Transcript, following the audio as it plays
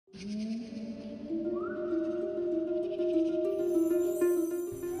Hey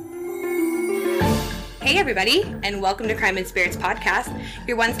everybody, and welcome to Crime and Spirits Podcast,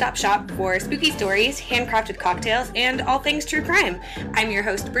 your one-stop shop for spooky stories, handcrafted cocktails, and all things true crime. I'm your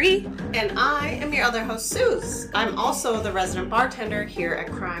host, Bree. And I am your other host, Suze. I'm also the resident bartender here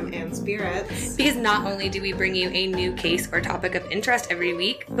at Crime and Spirits. Because not only do we bring you a new case or topic of interest every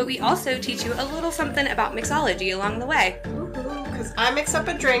week, but we also teach you a little something about mixology along the way. Because I mix up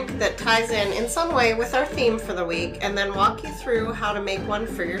a drink that ties in some way with our theme for the week, and then walk you through how to make one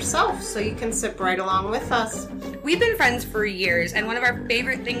for yourself so you can sip right along with us. We've been friends for years, and one of our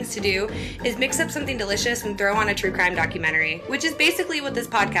favorite things to do is mix up something delicious and throw on a true crime documentary, which is basically what this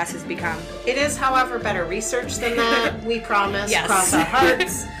podcast has become. It is, however, better research than that, we promise, Yes. Cross our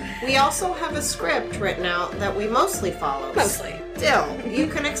hearts. We also have a script written out that we mostly follow. Mostly. Still, you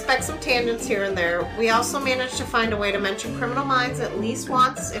can expect some tangents here and there. We also managed to find a way to mention Criminal Minds at least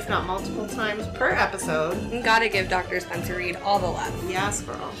once, if not multiple times per episode. And gotta give Dr. Spencer Reed all the love. Yes,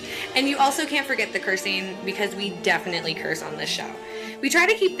 girl. And you also can't forget the cursing, because we definitely curse on this show. We try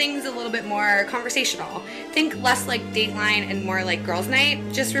to keep things a little bit more conversational. Think less like Dateline and more like Girls'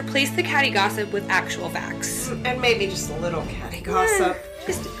 Night. Just replace the catty gossip with actual facts. And maybe just a little catty gossip.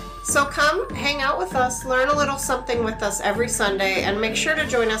 So come hang out with us, learn a little something with us every Sunday, and make sure to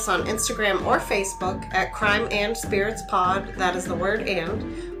join us on Instagram or Facebook at Crime and Spirits Pod. That is the word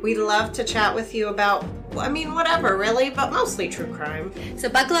and. We'd love to chat with you about, whatever really, but mostly true crime. So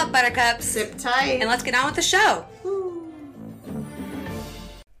buckle up, buttercups. Sip tight. And let's get on with the show.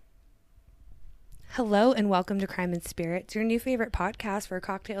 Hello and welcome to Crime and Spirits, your new favorite podcast for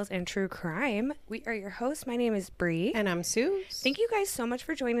cocktails and true crime. We are your hosts. My name is Bree. And I'm Sue. Thank you guys so much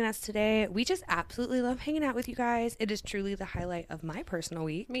for joining us today. We just absolutely love hanging out with you guys. It is truly the highlight of my personal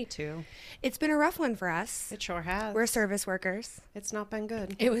week. Me too. It's been a rough one for us. It sure has. We're service workers. It's not been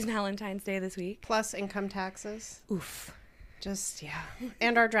good. It was Valentine's Day this week. Plus income taxes. Oof. Just, yeah.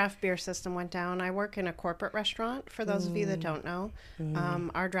 And our draft beer system went down. I work in a corporate restaurant, for those of you that don't know.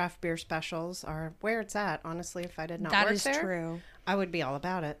 Our draft beer specials are where it's at. Honestly, if I did not work there, that is true. I would be all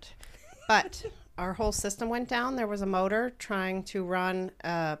about it. But our whole system went down. There was a motor trying to run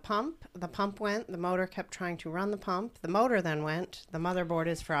a pump. The pump went. The motor kept trying to run the pump. The motor then went. The motherboard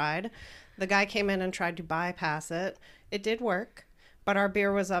is fried. The guy came in and tried to bypass it. It did work. But our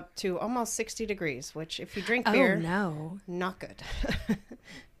beer was up to almost 60 degrees, which if you drink beer, no, not good.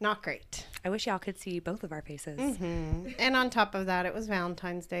 Not great. I wish y'all could see both of our faces. Mm-hmm. And on top of that, it was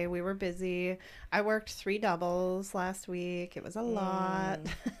Valentine's Day. We were busy. I worked 3 doubles last week. It was a lot.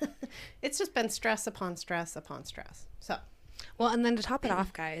 It's just been stress upon stress upon stress. So. Well, and then to top it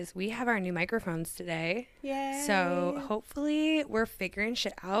off, guys, we have our new microphones today. Yay. So hopefully we're figuring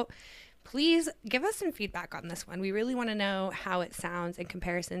shit out. Please give us some feedback on this one. We really want to know how it sounds in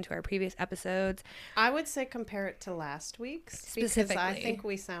comparison to our previous episodes. I would say compare it to last week's. Specifically. Because I think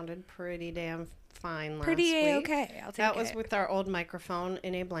we sounded pretty damn fine last Pretty week. okay. I'll take that it. was with our old microphone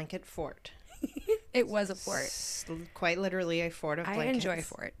in a blanket fort. It was a fort. Quite literally a fort of blankets. I enjoy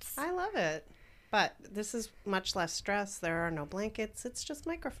forts. I love it. But this is much less stress. There are no blankets. It's just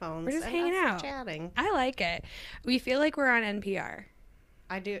microphones. We're just and hanging us out. Chatting. I like it. We feel like we're on NPR.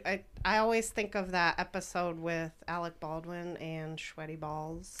 I do. I always think of that episode with Alec Baldwin and Sweaty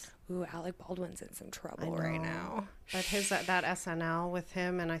Balls. Ooh, Alec Baldwin's in some trouble right now. But that SNL with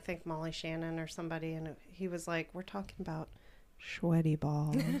him and I think Molly Shannon or somebody, and he was like, we're talking about sweaty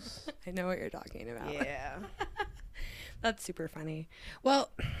balls. I know what you're talking about. Yeah. That's super funny.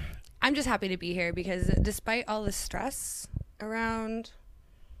 Well, I'm just happy to be here because despite all the stress around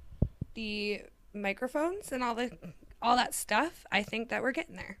the microphones and all that stuff, I think that we're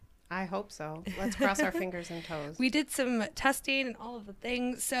getting there. I hope so. Let's cross our fingers and toes. We did some testing and all of the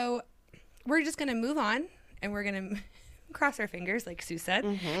things. So we're just going to move on and we're going to cross our fingers, like Sue said.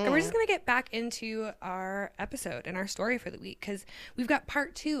 Mm-hmm. And we're just going to get back into our episode and our story for the week because we've got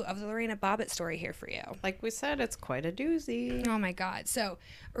part 2 of the Lorena Bobbitt story here for you. Like we said, it's quite a doozy. Oh my God. So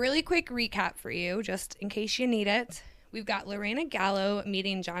a really quick recap for you, just in case you need it. We've got Lorena Gallo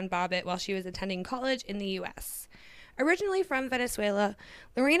meeting John Bobbitt while she was attending college in the U.S. Originally from Venezuela,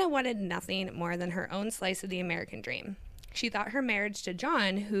 Lorena wanted nothing more than her own slice of the American dream. She thought her marriage to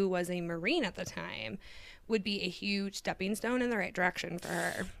John, who was a Marine at the time, would be a huge stepping stone in the right direction for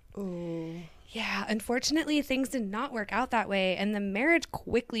her. Ooh. Yeah, unfortunately, things did not work out that way, and the marriage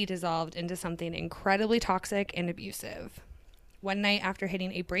quickly dissolved into something incredibly toxic and abusive. One night after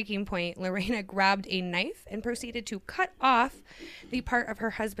hitting a breaking point, Lorena grabbed a knife and proceeded to cut off the part of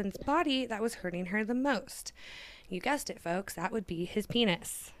her husband's body that was hurting her the most. You guessed it, folks, that would be his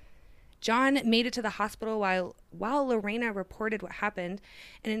penis. John made it to the hospital while Lorena reported what happened,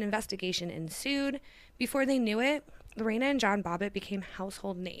 and an investigation ensued. Before they knew it, Lorena and John Bobbitt became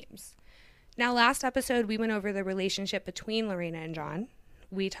household names. Now, last episode, we went over the relationship between Lorena and John.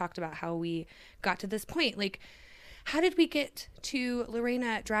 We talked about how we got to this point. Like, how did we get to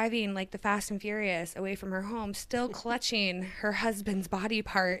Lorena driving like the Fast and Furious away from her home, still clutching her husband's body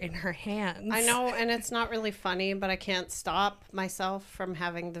part in her hands? I know, and it's not really funny, but I can't stop myself from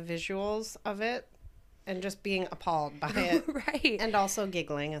having the visuals of it and just being appalled by it. Right. And also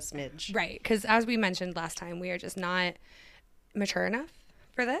giggling a smidge. Right, because as we mentioned last time, we are just not mature enough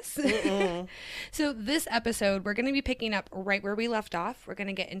for this. So this episode, we're going to be picking up right where we left off. We're going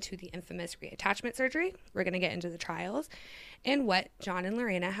to get into the infamous reattachment surgery. We're going to get into the trials and what John and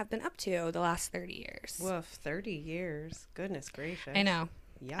Lorena have been up to the last 30 years. Woof, 30 years. Goodness gracious. I know.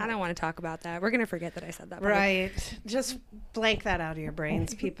 Yeah. I don't want to talk about that. We're going to forget that I said that. Right. Just blank that out of your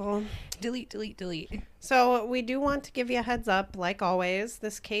brains, people. Delete. So we do want to give you a heads up. Like always,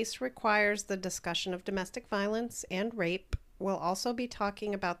 this case requires the discussion of domestic violence and rape. We'll also be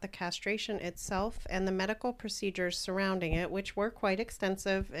talking about the castration itself and the medical procedures surrounding it, which were quite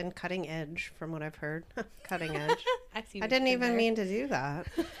extensive and cutting edge, from what I've heard. Cutting edge. I didn't even mean to do that.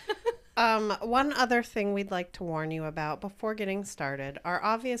 One other thing we'd like to warn you about before getting started, our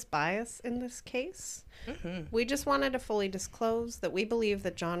obvious bias in this case. We just wanted to fully disclose that we believe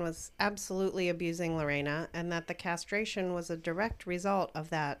that John was absolutely abusing Lorena and that the castration was a direct result of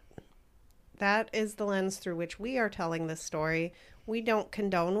that. That is the lens through which we are telling this story. We don't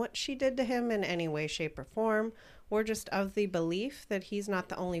condone what she did to him in any way, shape, or form. We're just of the belief that he's not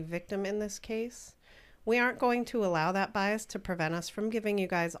the only victim in this case. We aren't going to allow that bias to prevent us from giving you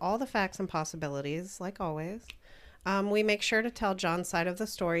guys all the facts and possibilities, like always. We make sure to tell John's side of the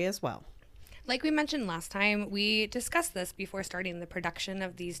story as well. Like we mentioned last time, we discussed this before starting the production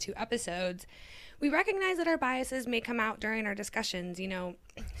of these 2 episodes. We recognize that our biases may come out during our discussions. You know,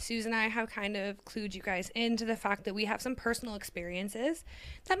 Suze and I have kind of clued you guys into the fact that we have some personal experiences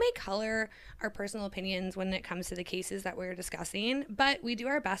that may color our personal opinions when it comes to the cases that we're discussing, but we do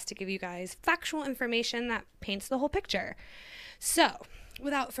our best to give you guys factual information that paints the whole picture. So,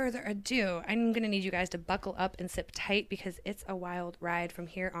 without further ado, I'm going to need you guys to buckle up and sit tight because it's a wild ride from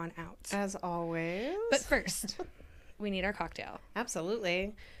here on out. As always. But first, we need our cocktail.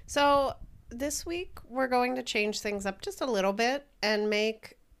 Absolutely. So this week, we're going to change things up just a little bit and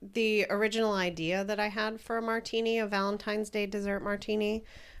make the original idea that I had for a martini, a Valentine's Day dessert martini.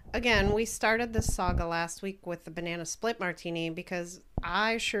 Again, we started this saga last week with the banana split martini because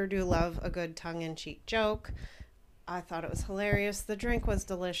I sure do love a good tongue-in-cheek joke. I thought it was hilarious. The drink was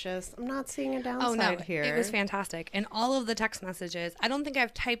delicious. I'm not seeing a downside here. It was fantastic. And all of the text messages, I don't think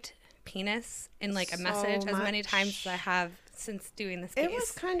I've typed penis in like a message as many times as I have since doing this case. It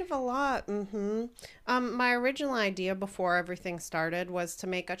was kind of a lot. My original idea before everything started was to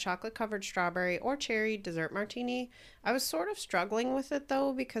make a chocolate covered strawberry or cherry dessert martini. I was sort of struggling with it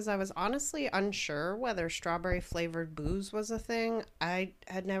though because I was honestly unsure whether strawberry flavored booze was a thing. I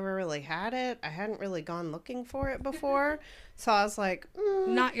had never really had it. I hadn't really gone looking for it before. So I was like,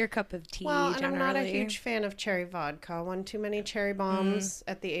 not your cup of tea, well, generally. And I'm not a huge fan of cherry vodka. One too many cherry bombs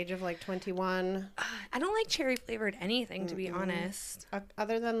at the age of like 21. I don't like cherry flavored anything, to be honest.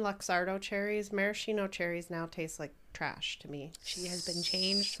 Other than Luxardo cherries, maraschino cherries now taste like trash to me. She has been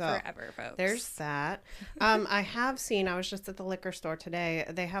changed forever, folks. There's that. I was just at the liquor store today.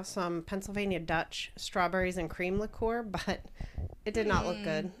 They have some Pennsylvania Dutch strawberries and cream liqueur, but it did not look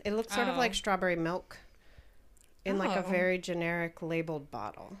good. It looked sort of like strawberry milk in like a very generic labeled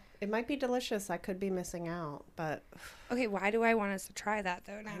bottle. It might be delicious. I could be missing out, but... Okay, why do I want us to try that,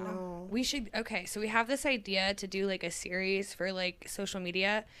 though, now? I know. We should... Okay, so we have this idea to do, like, a series for, like, social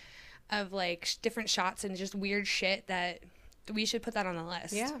media of, like, different shots and just weird shit that we should put that on the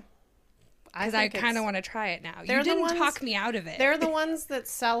list. Yeah. Because I kind of want to try it now. You the didn't ones- talk me out of it. They're the ones that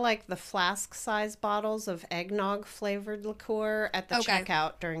sell like the flask size bottles of eggnog flavored liqueur at the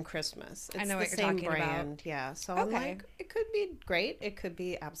checkout during Christmas. It's I know the what you're same talking brand. about. Yeah. So I'm like, it could be great. It could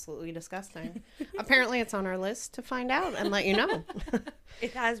be absolutely disgusting. Apparently it's on our list to find out and let you know.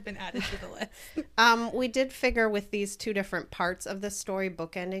 It has been added to the list. We did figure with these 2 different parts of the story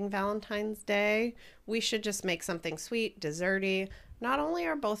bookending Valentine's Day, we should just make something sweet, desserty. Not only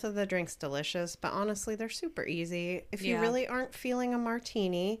are both of the drinks delicious, but honestly, they're super easy. If you really aren't feeling a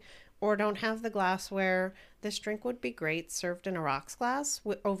martini or don't have the glassware, this drink would be great served in a rocks glass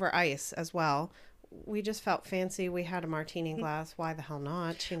over ice as well. We just felt fancy. We had a martini glass. Why the hell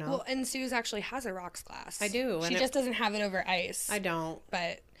not, you know? Well, and Suze actually has a rocks glass. I do. She just doesn't have it over ice. I don't.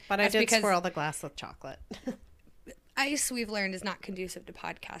 But I did swirl the glass with chocolate. Ice, we've learned, is not conducive to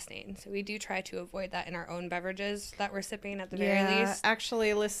podcasting. So we do try to avoid that in our own beverages that we're sipping at the very least.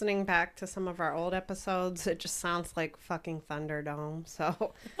 Actually, listening back to some of our old episodes, it just sounds like fucking Thunderdome.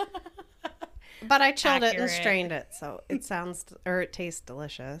 So, but I chilled it and strained it, so it tastes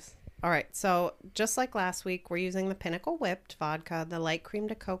delicious. All right, so just like last week, we're using the Pinnacle Whipped vodka, the light cream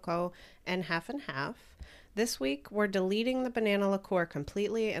de cocoa, and half and half. This week, we're deleting the banana liqueur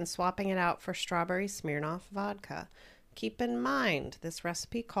completely and swapping it out for strawberry Smirnoff vodka. Keep in mind, this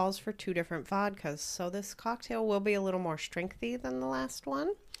recipe calls for 2 different vodkas, so this cocktail will be a little more strengthy than the last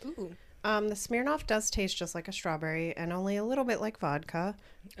one. Ooh. The Smirnoff does taste just like a strawberry and only a little bit like vodka.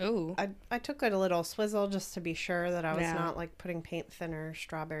 Ooh. I took it a little swizzle just to be sure that I was not like putting paint thinner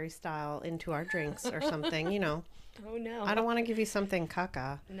strawberry style into our drinks or something, you know. Oh no. I don't want to give you something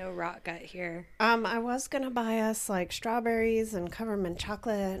caca. No rot gut here. I was going to buy us like strawberries and cover them in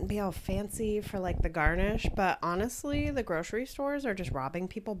chocolate and be all fancy for like the garnish, but honestly, the grocery stores are just robbing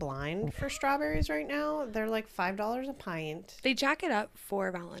people blind for strawberries right now. They're like $5 a pint. They jack it up for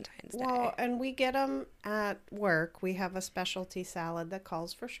Valentine's Day. Well, and we get them at work. We have a specialty salad that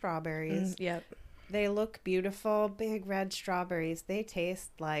calls for strawberries. Yep. They look beautiful, big red strawberries. They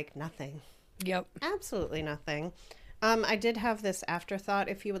taste like nothing. Yep. Absolutely nothing. I did have this afterthought.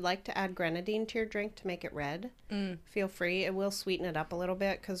 If you would like to add grenadine to your drink to make it red, feel free. It will sweeten it up a little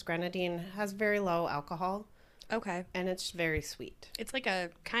bit because grenadine has very low alcohol. Okay. And it's very sweet. It's like a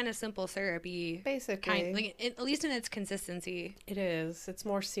kind of simple syrupy. Basically. At least in its consistency. It is. It's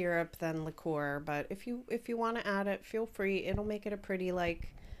more syrup than liqueur, but if you want to add it, feel free. It'll make it a pretty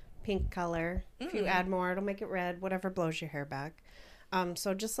like pink color. If you add more, it'll make it red, whatever blows your hair back.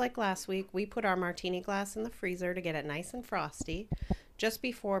 So just like last week, we put our martini glass in the freezer to get it nice and frosty. Just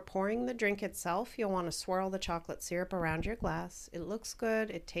before pouring the drink itself, you'll want to swirl the chocolate syrup around your glass. It looks good,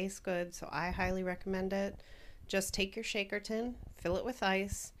 it tastes good, so I highly recommend it. Just take your shaker tin, fill it with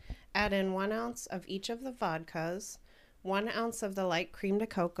ice, add in 1 ounce of each of the vodkas, 1 ounce of the light cream de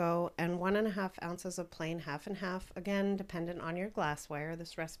cocoa, and 1.5 ounces of plain half and half, again, dependent on your glassware.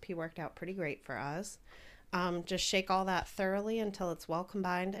 This recipe worked out pretty great for us. Just shake all that thoroughly until it's well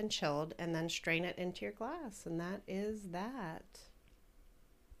combined and chilled, and then strain it into your glass. And that is that.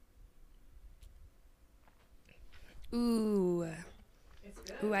 Ooh. It's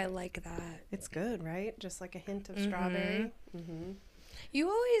good. Ooh, I like that. It's good, right? Just like a hint of strawberry. Mm-hmm. You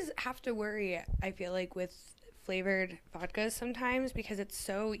always have to worry, I feel like, with flavored vodkas sometimes because it's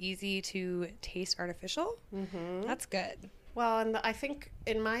so easy to taste artificial. Mm-hmm. That's good. Well, and I think,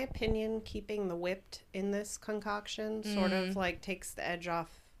 in my opinion, keeping the whipped in this concoction sort of like takes the edge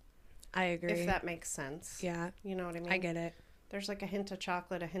off. I agree. If that makes sense. Yeah. You know what I mean? I get it. There's like a hint of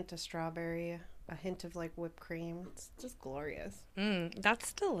chocolate, a hint of strawberry, a hint of like whipped cream. It's just glorious.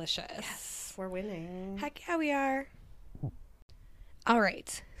 That's delicious. Yes, we're winning. Heck yeah, we are. All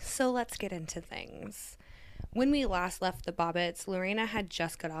right, so let's get into things. When we last left the Bobbitts, Lorena had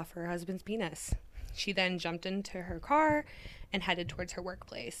just cut off her husband's penis. She then jumped into her car and headed towards her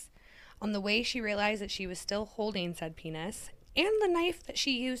workplace. On the way, she realized that she was still holding said penis and the knife that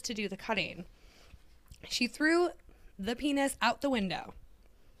she used to do the cutting. She threw the penis out the window.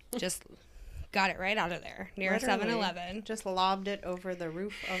 Just got it right out of there near Literally, a 7-Eleven. Just lobbed it over the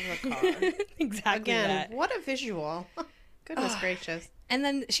roof of the car. Exactly. Again, that. What a visual. Goodness gracious. And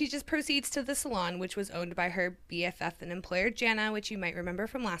then she just proceeds to the salon, which was owned by her BFF and employer, Jana, which you might remember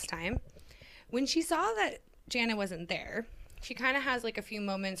from last time. When she saw that Jana wasn't there, she kind of has like a few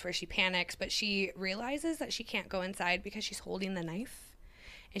moments where she panics, but she realizes that she can't go inside because she's holding the knife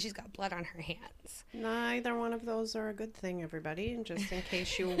and she's got blood on her hands. Neither one of those are a good thing, everybody. And just in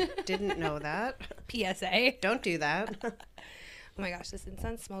case you didn't know that. PSA. Don't do that. Oh my gosh, this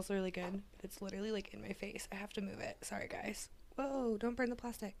incense smells really good. It's literally like in my face. I have to move it. Sorry, guys. Whoa, don't burn the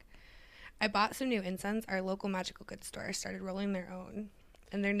plastic. I bought some new incense. Our local magical goods store started rolling their own.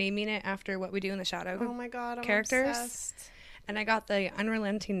 And they're naming it after What We Do in the Shadow Oh my God, I'm characters. obsessed. And I got the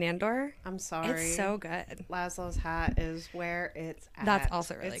Unrelenting Nandor. I'm sorry. It's so good. Laszlo's hat is where it's at. That's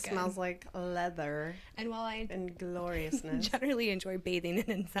also really it good. It smells like leather. And while I and gloriousness. generally enjoy bathing in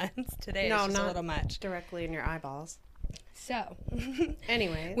incense, today no, it's just not a little much. Directly in your eyeballs. So,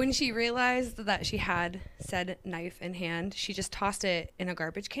 anyway, when she realized that she had said knife in hand, she just tossed it in a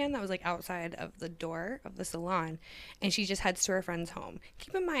garbage can that was like outside of the door of the salon, and she just heads to her friend's home.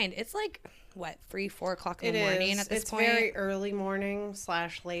 Keep in mind, it's like, what, 3-4 o'clock in the morning at this point? It's very early morning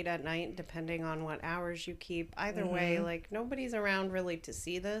 / late at night, depending on what hours you keep. Either way, like, nobody's around really to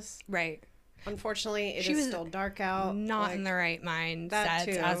see this. Right. Unfortunately, it is still dark out. Not in the right mindset,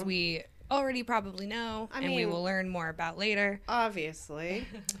 as we already probably know, and we will learn more about later. Obviously.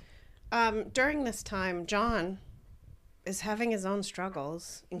 During this time, John is having his own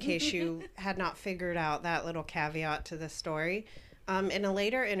struggles, in case you had not figured out that little caveat to this story. In a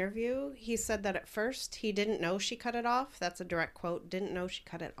later interview, he said that at first he didn't know she cut it off. That's a direct quote. Didn't know she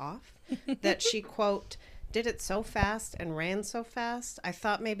cut it off. That she, quote, did it so fast and ran so fast, I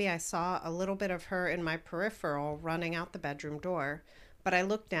thought maybe I saw a little bit of her in my peripheral running out the bedroom door. But I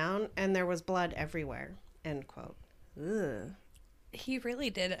looked down and there was blood everywhere, end quote. Ugh. He really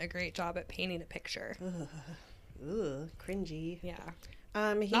did a great job at painting a picture. Ugh, cringy. Yeah.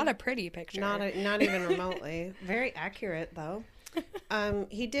 He, not a pretty picture. Not even remotely. Very accurate, though.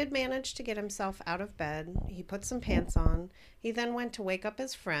 He did manage to get himself out of bed. He put some pants on. He then went to wake up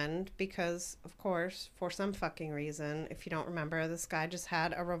his friend because, of course, for some fucking reason, if you don't remember, this guy just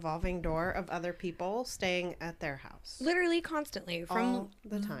had a revolving door of other people staying at their house. Literally constantly. From all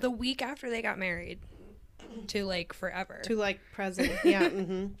the time. The week after they got married to, like, forever. To, like, present. Yeah,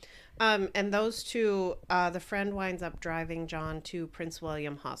 mm-hmm. And those two, the friend winds up driving John to Prince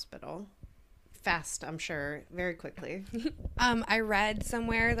William Hospital. Fast, I'm sure, very quickly. I read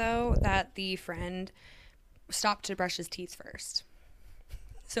somewhere, though, that the friend stopped to brush his teeth first.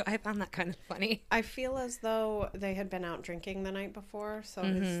 So I found that kind of funny. I feel as though they had been out drinking the night before, so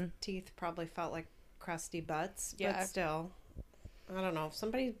his teeth probably felt like crusty butts. Yeah. But still, I don't know. If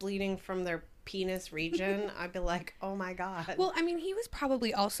somebody's bleeding from their penis region, I'd be like, oh my God. Well, I mean, he was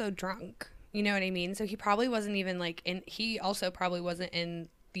probably also drunk. You know what I mean? So he probably wasn't even, like, he also probably wasn't in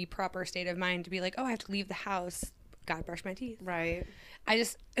the proper state of mind to be like, oh, I have to leave the house, gotta brush my teeth. Right.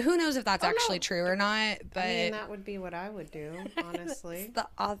 Who knows if that's actually true or not, but I mean, that would be what I would do, honestly. It's the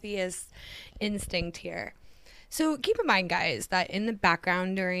obvious instinct here. So keep in mind, guys, that in the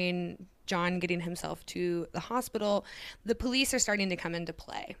background during John getting himself to the hospital, the police are starting to come into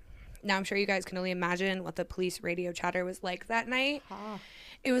play. Now, I'm sure you guys can only imagine what the police radio chatter was like that night.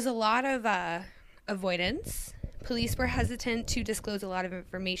 It was a lot of avoidance. Police were hesitant to disclose a lot of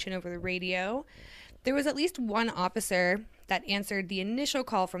information over the radio. There was at least one officer that answered the initial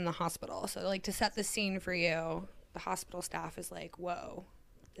call from the hospital. So, like, to set the scene for you, the hospital staff is like, whoa,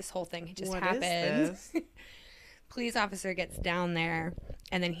 this whole thing just happened. Is this? Police officer gets down there,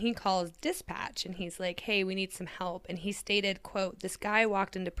 and then he calls dispatch, and he's like, hey, we need some help. And he stated, quote, this guy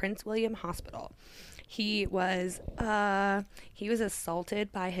walked into Prince William Hospital. He was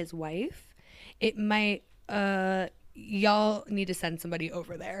assaulted by his wife. It might, y'all need to send somebody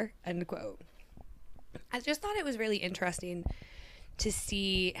over there, end quote. I just thought it was really interesting to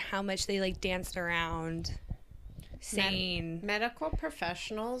see how much they, like, danced around saying... Medical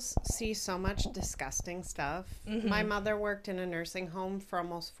professionals see so much disgusting stuff. My mother worked in a nursing home for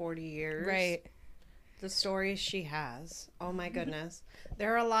almost 40 years. Right. The stories she has. Oh, my goodness.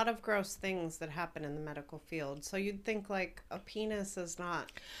 There are a lot of gross things that happen in the medical field. So you'd think, like, a penis is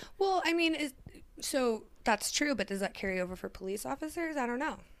not... Well, I mean, so that's true, but does that carry over for police officers? I don't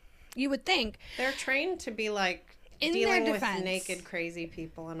know. You would think. They're trained to be, like, in dealing their with defense, naked, crazy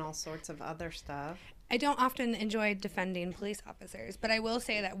people and all sorts of other stuff. I don't often enjoy defending police officers, but I will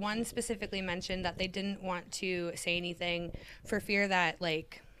say that one specifically mentioned that they didn't want to say anything for fear that,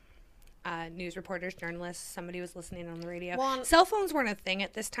 like, news reporters, journalists, somebody was listening on the radio. Well, cell phones weren't a thing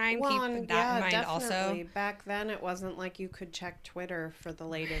at this time. Keep that in mind definitely. also. Back then, it wasn't like you could check Twitter for the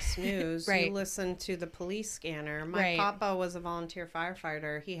latest news. Right. You listened to the police scanner. My papa was a volunteer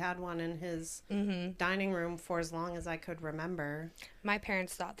firefighter. He had one in his dining room for as long as I could remember. My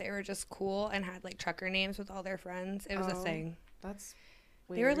parents thought they were just cool and had, like, trucker names with all their friends. It was a thing. That's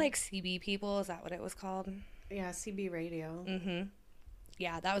weird. They were, like, CB people. Is that what it was called? Yeah, CB radio. Mm-hmm.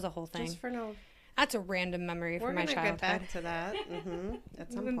 Yeah, that was a whole thing. Just for no... That's a random memory from my childhood. We're going to get back to that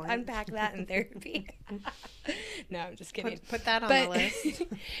at some point. Unpack that in therapy. No, I'm just kidding. Put that on the list.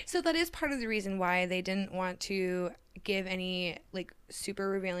 So that is part of the reason why they didn't want to give any, like, super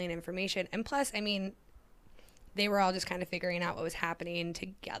revealing information. And plus, I mean, they were all just kind of figuring out what was happening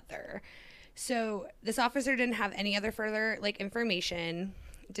together. So this officer didn't have any other further, like, information.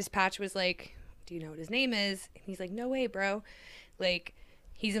 Dispatch was like, do you know what his name is? And he's like, no way, bro. Like,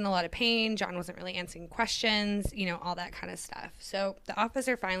 he's in a lot of pain. John wasn't really answering questions, you know, all that kind of stuff. So the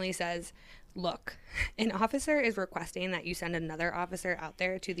officer finally says, look, an officer is requesting that you send another officer out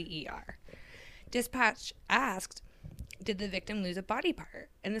there to the ER. Dispatch asked, did the victim lose a body part?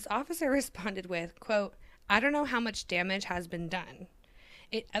 And this officer responded with, quote, I don't know how much damage has been done.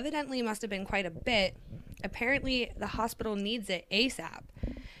 It evidently must have been quite a bit. Apparently, the hospital needs it ASAP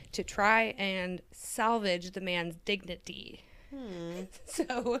to try and salvage the man's dignity.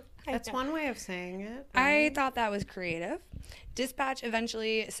 So that's one way of saying it. Right? I thought that was creative. Dispatch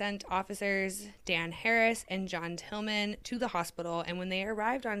eventually sent officers Dan Harris and John Tillman to the hospital, and when they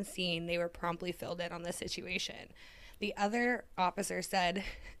arrived on scene, they were promptly filled in on the situation. The other officer said,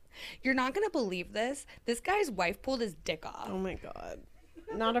 "You're not going to believe this. This guy's wife pulled his dick off." Oh my God.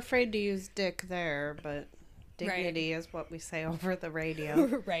 Not afraid to use dick there, but dignity is what we say over the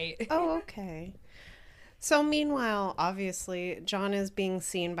radio. Right. Oh, okay. So meanwhile, obviously, John is being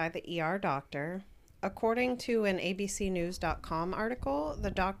seen by the ER doctor. According to an abcnews.com article,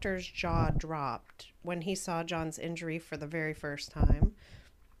 the doctor's jaw dropped when he saw John's injury for the very first time.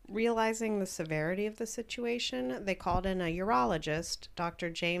 Realizing the severity of the situation, they called in a urologist, Dr.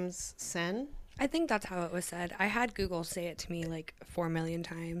 James Sen. I think that's how it was said. I had Google say it to me like 4 million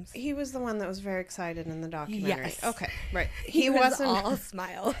times. He was the one that was very excited in the documentary. Yes. Okay, right. He wasn't all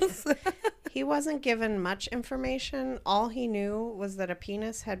smiles. He wasn't given much information. All he knew was that a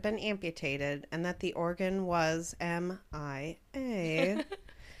penis had been amputated and that the organ was MIA.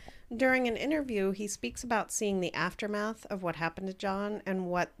 During an interview, he speaks about seeing the aftermath of what happened to John and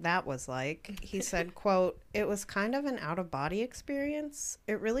what that was like. He said, quote, "It was kind of an out-of-body experience.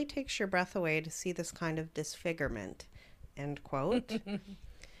 It really takes your breath away to see this kind of disfigurement," end quote.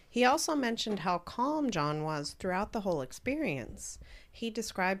 He also mentioned how calm John was throughout the whole experience. He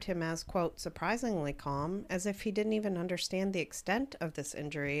described him as, quote, "surprisingly calm, as if he didn't even understand the extent of this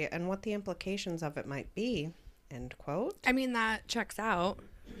injury and what the implications of it might be," end quote. I mean, that checks out.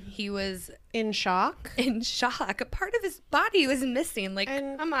 He was In shock. in shock. A part of his body was missing. Like,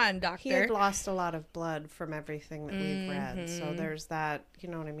 And come on, doctor. He had lost a lot of blood from everything that we've read. So there's that, you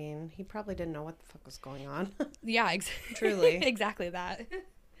know what I mean? He probably didn't know what the fuck was going on. Yeah, Truly. exactly that.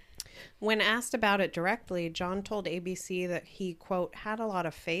 When asked about it directly, John told ABC that he, quote, "had a lot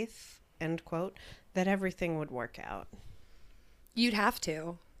of faith," end quote, that everything would work out. You'd have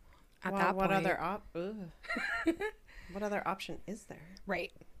to at that What point. what other option is there?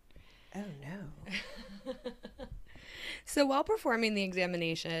 Right. Oh, no. So while performing the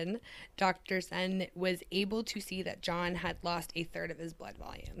examination, Dr. Sen was able to see that John had lost a third of his blood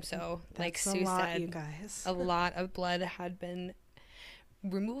volume. So, like That's a Sue lot, said, you guys. a lot of blood had been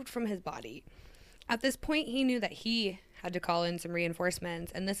removed from his body. At this point, he knew that he had to call in some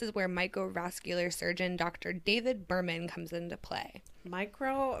reinforcements, and this is where microvascular surgeon Dr. David Berman comes into play.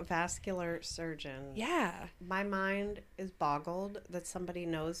 Microvascular surgeon. Yeah. My mind is boggled that somebody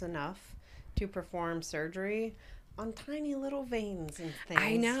knows enough to perform surgery on tiny little veins and things.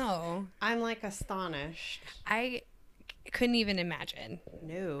 I know. I'm like astonished. I couldn't even imagine.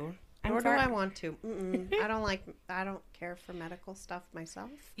 No. I'm Nor do far- I want to. I don't care for medical stuff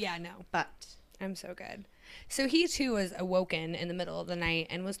myself. Yeah, no. But I'm so good. So he too was awoken in the middle of the night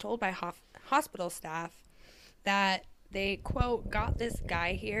and was told by hospital staff that they, quote, "got this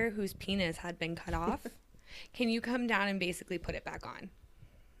guy here whose penis had been cut off. Can you come down and basically put it back on?"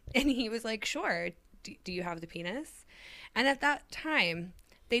 And he was like, "Sure. Do you have the penis?" And at that time,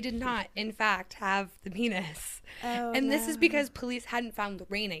 they did not, in fact, have the penis. Oh, and this no. is because police hadn't found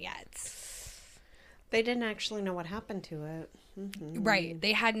Lorena yet. They didn't actually know what happened to it. Mm-hmm. Right.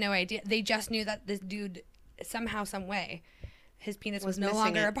 They had no idea. They just knew that this dude, somehow, some way, his penis was no missing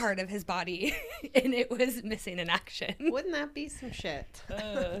longer a it. part of his body, and it was missing in action. Wouldn't that be some shit?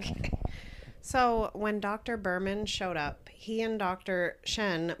 Okay. So when Dr. Berman showed up, he and Dr.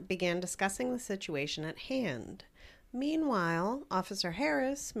 Shen began discussing the situation at hand. Meanwhile, Officer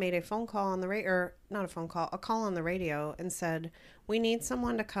Harris made a phone call on the a call on the radio and said, "We need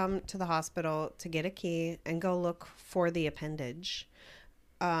someone to come to the hospital to get a key and go look for the appendage."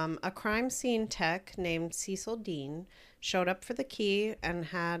 A crime scene tech named Cecil Dean showed up for the key and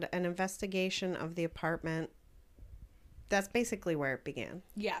had an investigation of the apartment. That's basically where it began.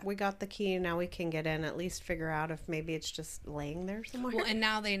 Yeah. We got the key, now we can get in, at least figure out if maybe it's just laying there somewhere. Well, and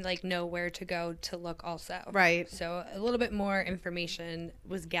now they know where to go to look also. Right. So a little bit more information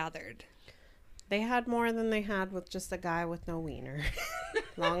was gathered. They had more than they had with just a guy with no wiener.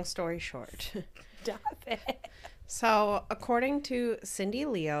 Long story short. Stop it. So, according to Cindy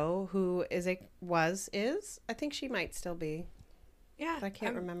Leo, who I think she might still be. Yeah. I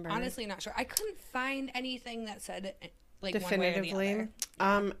can't remember. Honestly, not sure. I couldn't find anything that said Definitively. one way or the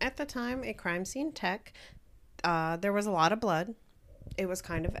other. At the time, a crime scene tech, there was a lot of blood. It was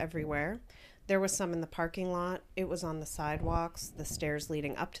kind of everywhere. There was some in the parking lot. It was on the sidewalks, the stairs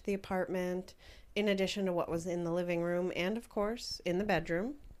leading up to the apartment, in addition to what was in the living room and, of course, in the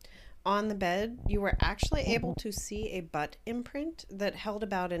bedroom. On the bed, you were actually able to see a butt imprint that held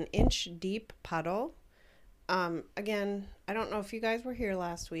about an inch-deep puddle. Again, I don't know if you guys were here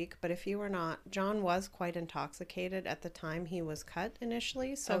last week, but if you were not, John was quite intoxicated at the time he was cut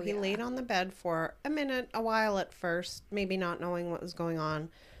initially. So he laid on the bed for a while at first, maybe not knowing what was going on.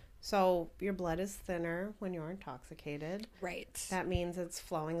 So your blood is thinner when you're intoxicated. Right. That means it's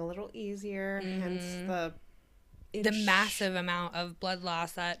flowing a little easier, hence the the massive amount of blood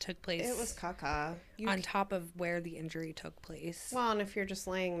loss that took place. It was caca. On top of where the injury took place. Well, and if you're just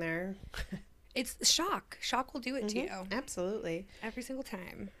laying there. It's shock. Shock will do it to you. Absolutely. Every single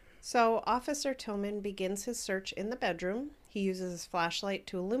time. So Officer Tillman begins his search in the bedroom. He uses his flashlight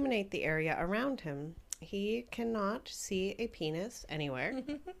to illuminate the area around him. He cannot see a penis anywhere.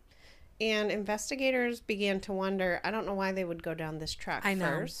 And investigators began to wonder, I don't know why they would go down this track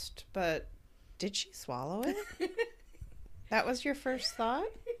first, but did she swallow it? That was your first thought?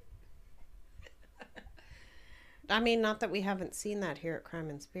 I mean, not that we haven't seen that here at Crime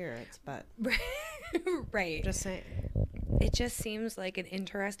and Spirits, but... Right. Just saying. It just seems like an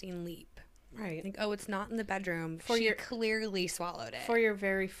interesting leap. Right. Like, oh, it's not in the bedroom. She clearly swallowed it. For your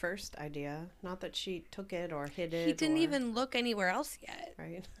very first idea. Not that she took it or hid it. He didn't even look anywhere else yet.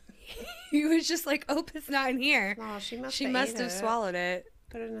 Right. He was just like, oh, it's not in here. Oh, she must have swallowed it.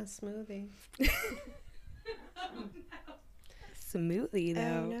 Put it in a smoothie. Smoothie, though.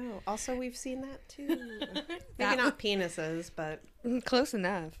 Oh, no. Also, we've seen that, too. Maybe not penises, but... Close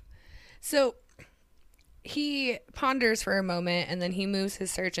enough. So... He ponders for a moment, and then he moves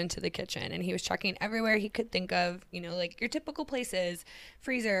his search into the kitchen, and he was checking everywhere he could think of, you know, like your typical places,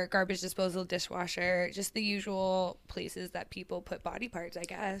 freezer, garbage disposal, dishwasher, just the usual places that people put body parts, I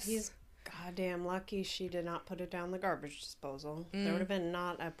guess. He's goddamn lucky she did not put it down the garbage disposal. There would have been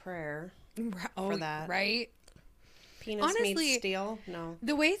not a prayer for that. Right? Penis Honestly, meets steel? No.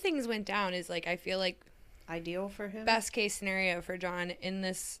 The way things went down is, like, I feel like ideal for him. Best case scenario for John in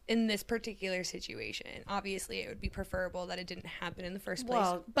this particular situation. Obviously, it would be preferable that it didn't happen in the first place.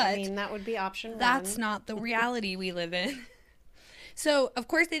 Well, but I mean, that would be option one. That's not the reality we live in. So, of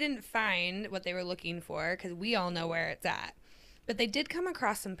course, they didn't find what they were looking for because we all know where it's at. But they did come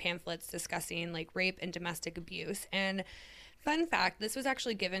across some pamphlets discussing like rape and domestic abuse. And fun fact, this was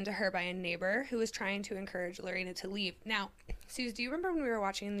actually given to her by a neighbor who was trying to encourage Lorena to leave. Now, Suze, do you remember when we were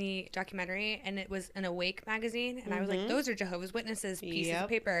watching the documentary and it was an Awake magazine? And I was like, those are Jehovah's Witnesses pieces of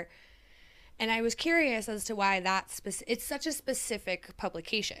paper. And I was curious as to why it's such a specific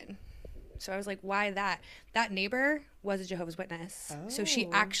publication. So I was like, why that? That neighbor was a Jehovah's Witness. Oh. So she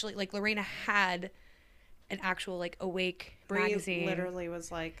actually, like, Lorena had an actual, like, Awake magazine. Literally was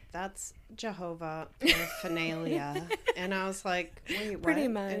like, that's Jehovah paraphernalia. And I was like, wait, what? Pretty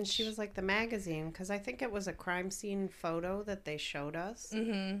much. And she was like, the magazine, because I think it was a crime scene photo that they showed us.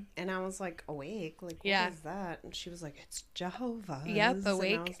 Mm-hmm. And I was like, Awake? Like, what is that? And she was like, it's Jehovah. Yep,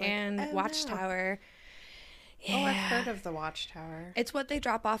 Awake and Watchtower. Yeah. Oh, I've heard of the Watchtower. It's what they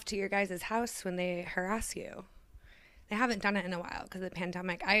drop off to your guys' house when they harass you. They haven't done it in a while because of the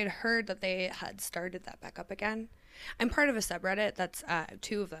pandemic. I had heard that they had started that back up again. I'm part of a subreddit that's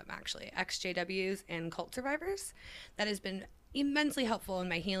two of them, actually, XJWs and cult survivors. That has been immensely helpful in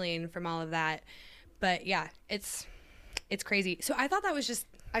my healing from all of that. But yeah, it's crazy. So I thought that was just...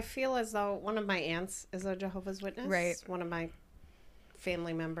 I feel as though one of my aunts is a Jehovah's Witness. Right. One of my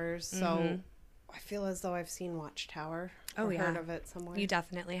family members. So I feel as though I've seen Watchtower. Or heard of it somewhere. You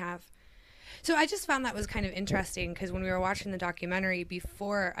definitely have. So I just found that was kind of interesting because when we were watching the documentary,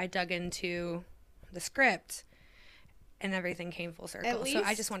 before I dug into the script and everything came full circle. So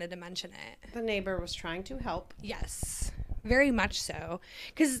I just wanted to mention it. The neighbor was trying to help. Yes, very much so.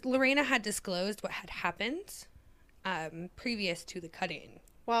 Because Lorena had disclosed what had happened previous to the cutting.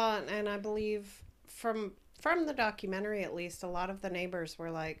 Well, and I believe from the documentary, at least, a lot of the neighbors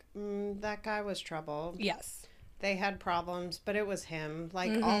were like, that guy was trouble. Yes. They had problems, but it was him.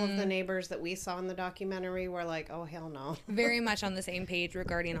 Like, all of the neighbors that we saw in the documentary were like, oh, hell no. Very much on the same page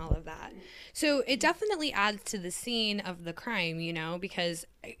regarding all of that. So it definitely adds to the scene of the crime, you know, because,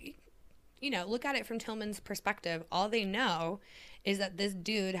 you know, look at it from Tillman's perspective. All they know is that this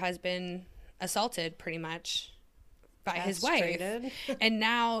dude has been assaulted pretty much by his wife. And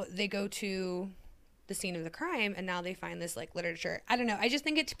now they go to the scene of the crime and now they find this, like, literature. I don't know. I just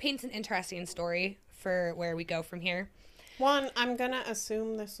think it paints an interesting story for where we go from here. One, I'm going to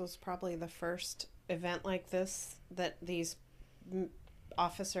assume this was probably the first event like this that these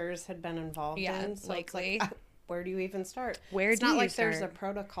officers had been involved in. So likely. It's like, where do you even start? It's not like there's a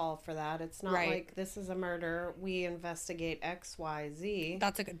protocol for that. It's not right. like this is a murder. We investigate X, Y, Z.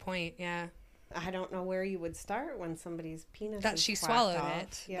 That's a good point. Yeah. I don't know where you would start when somebody's penis that is she swallowed off.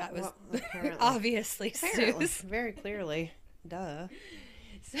 it. Yeah, that was apparently. obviously Suze. Very clearly. Duh.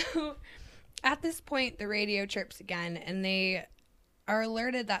 So at this point, the radio chirps again, and they are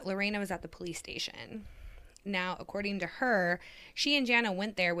alerted that Lorena was at the police station. Now, according to her, she and Jana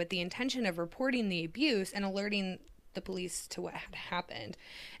went there with the intention of reporting the abuse and alerting the police to what had happened.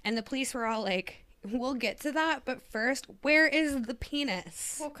 And the police were all like, we'll get to that. But first, where is the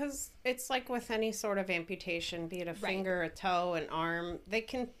penis? Well, because it's like with any sort of amputation, be it a finger, a toe, an arm, they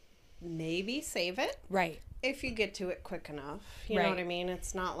can maybe save it. Right. If you get to it quick enough. You know what I mean?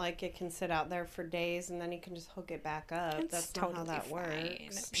 It's not like it can sit out there for days and then you can just hook it back up. That's not how that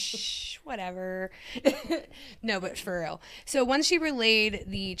works. Psh, whatever. No, but for real. So once she relayed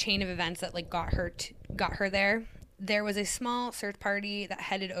the chain of events that like got her there was a small search party that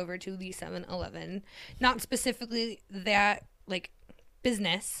headed over to the 7-Eleven. Not specifically that like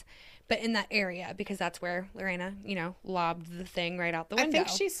business, but in that area, because that's where Lorena, lobbed the thing right out the window. I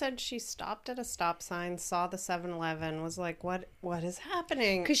think she said she stopped at a stop sign, saw the 7-Eleven, was like, what is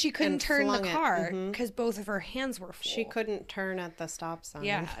happening? Because she couldn't turn the car because both of her hands were full. She couldn't turn at the stop sign.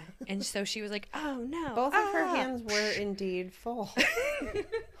 Yeah. And so she was like, oh, no. Both of her hands were indeed full.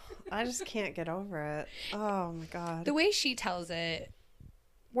 I just can't get over it. Oh, my God. The way she tells it.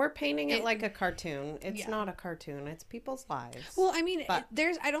 We're painting it like a cartoon. It's not a cartoon. It's people's lives. Well, I mean,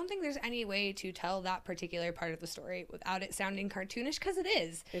 I don't think there's any way to tell that particular part of the story without it sounding cartoonish, because it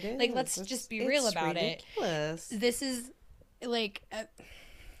is. It is. Like, let's just be real about ridiculous. it. This is, like,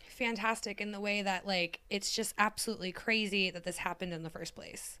 fantastic in the way that, like, it's just absolutely crazy that this happened in the first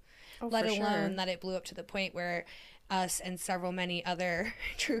place. Let alone that it blew up to the point where us and many other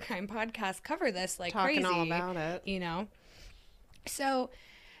true crime podcasts cover this like talking crazy. All about it. So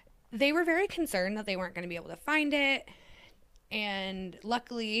they were very concerned that they weren't going to be able to find it. And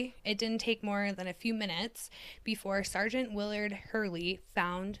luckily, it didn't take more than a few minutes before Sergeant Willard Hurley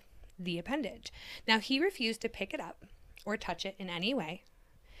found the appendage. Now, he refused to pick it up or touch it in any way.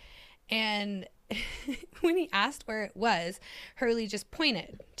 And when he asked where it was, Hurley just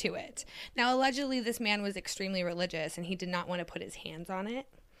pointed to it. Now, allegedly, this man was extremely religious and he did not want to put his hands on it.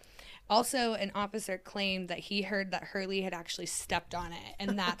 Also, an officer claimed that he heard that Hurley had actually stepped on it,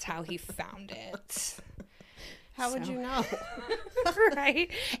 and that's how he found it. How would you know?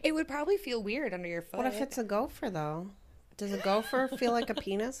 Right? It would probably feel weird under your foot. What if it's a gopher, though? Does a gopher feel like a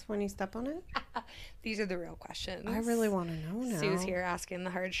penis when you step on it? These are the real questions. I really want to know now. Sue's here asking the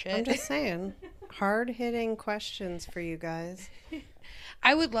hard shit. I'm just saying. Hard-hitting questions for you guys.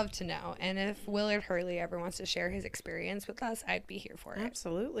 I would love to know. And if Willard Hurley ever wants to share his experience with us, I'd be here for it.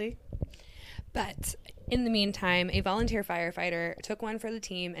 Absolutely. But in the meantime, a volunteer firefighter took one for the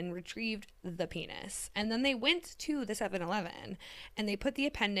team and retrieved the penis. And then they went to the 7-Eleven and they put the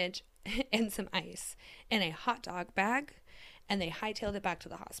appendage and some ice in a hot dog bag and they hightailed it back to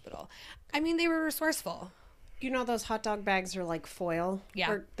the hospital. I mean, they were resourceful. You know those hot dog bags are like foil?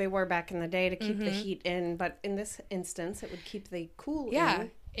 Yeah. Or they were back in the day to keep the heat in, but in this instance, it would keep the cool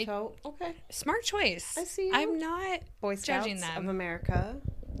in. So, okay. Smart choice. I see you. I'm not Boy Scouts judging them. of America.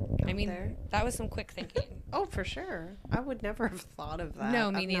 I mean, that was some quick thinking. Oh, for sure. I would never have thought of that. No,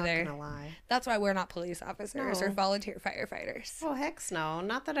 me neither. I'm not gonna lie. That's why we're not police officers or volunteer firefighters. Oh, heck no.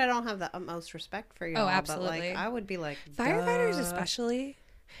 Not that I don't have the utmost respect for you. Oh, absolutely. But, like, I would be like, firefighters especially.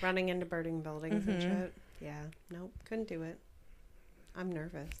 Running into burning buildings and shit. Yeah. Nope. Couldn't do it. I'm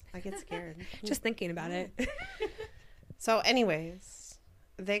nervous. I get scared. Just thinking about it. So anyways,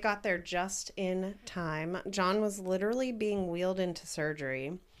 they got there just in time. John was literally being wheeled into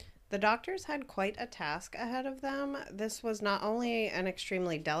surgery. The doctors had quite a task ahead of them. This was not only an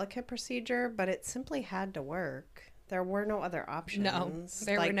extremely delicate procedure, but it simply had to work. There were no other options. No,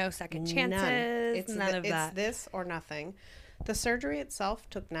 there were no second chances. None of that. It's this or nothing. The surgery itself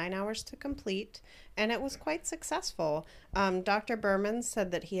took 9 hours to complete, and it was quite successful. Dr. Berman said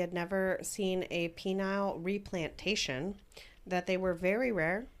that he had never seen a penile replantation, that they were very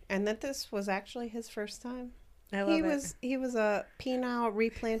rare, and that this was actually his first time. I love it. He was a penile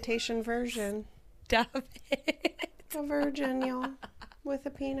replantation virgin. Stop it. A virgin, y'all, with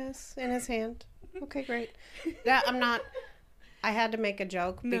a penis in his hand. Okay, great. I had to make a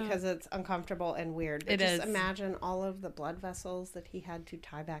joke because it's uncomfortable and weird. But just imagine all of the blood vessels that he had to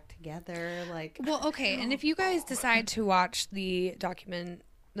tie back together. Well, okay, and if you guys decide to watch the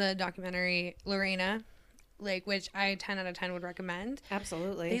documentary Lorena, which I 10 out of 10 would recommend.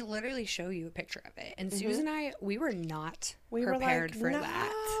 Absolutely. They literally show you a picture of it. And Susan and I, we were not prepared for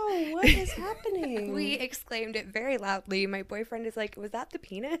that. What is happening? We exclaimed it very loudly. My boyfriend is like, was that the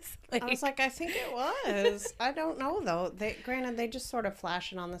penis? I was like, I think it was. I don't know, though. Granted, they just sort of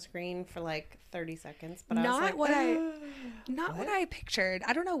flash it on the screen for 30 seconds. But not I was like, what I pictured.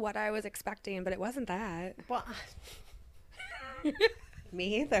 I don't know what I was expecting, but it wasn't that. Well,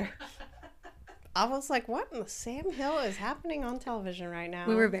 me either. I was like, what in the Sam Hill is happening on television right now?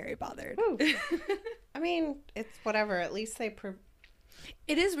 We were very bothered. I mean, it's whatever. At least it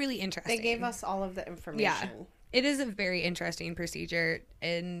is really interesting. They gave us all of the information. Yeah. It is a very interesting procedure,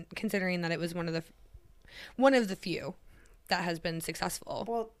 and considering that it was one of the few that has been successful.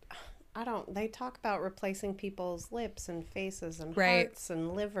 Well, they talk about replacing people's lips and faces and Right. hearts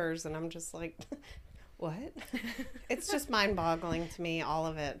and livers, and I'm just like, what? It's just mind-boggling to me, all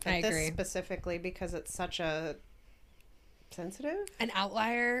of it. But I agree. This specifically because it's such a sensitive, An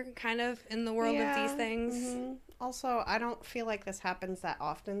outlier kind of in the world of these things. Mm-hmm. Also, I don't feel like this happens that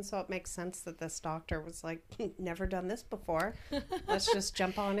often, so it makes sense that this doctor was like, never done this before. Let's just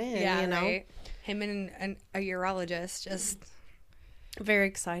jump on in, Yeah, you know? right. Him and a urologist just... Very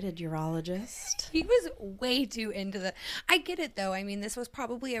excited urologist. He was way too into the... I get it, though. I mean, this was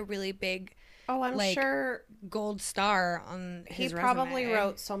probably a really big... Oh, I'm sure gold star on his he probably resume.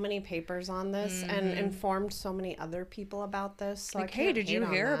 wrote so many papers on this and informed so many other people about this. So Like, I can't hey, did you hate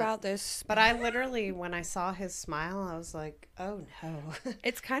on hear that. about this? But I literally, when I saw his smile, I was like, oh no.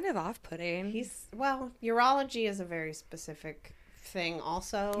 It's kind of off-putting. Urology is a very specific thing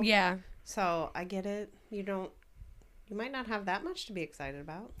also. Yeah. So I get it. You might not have that much to be excited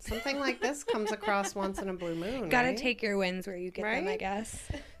about. Something like this comes across once in a blue moon. Gotta right? take your wins where you get them, I Right? guess.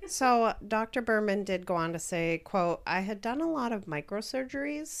 So Dr. Berman did go on to say, quote, I had done a lot of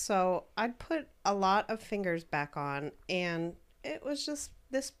microsurgeries, so I'd put a lot of fingers back on, and it was just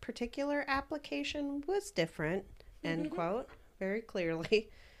this particular application was different, end quote, very clearly.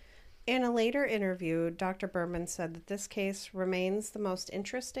 In a later interview, Dr. Berman said that this case remains the most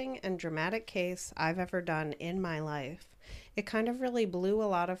interesting and dramatic case I've ever done in my life. It kind of really blew a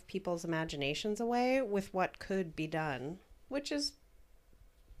lot of people's imaginations away with what could be done, which is,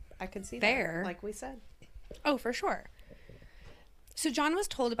 I could see Fair. that, like we said. Oh, for sure. So John was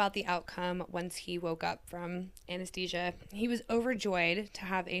told about the outcome once he woke up from anesthesia. He was overjoyed to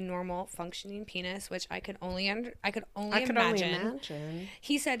have a normal functioning penis, which I could only imagine.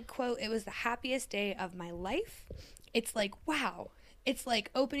 He said, quote, it was the happiest day of my life. It's like, wow. It's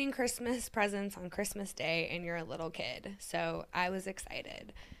like opening Christmas presents on Christmas Day and you're a little kid. So I was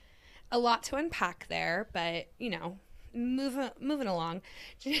excited. A lot to unpack there, but, you know, moving along.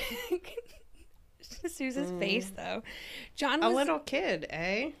 Susan's face, though. John was a little kid,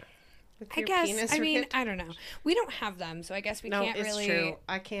 eh? I guess. I mean, I don't know. We don't have them, so I guess we can't really. True.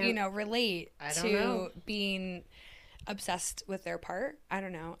 I can't. You know, relate to know. being obsessed with their part. I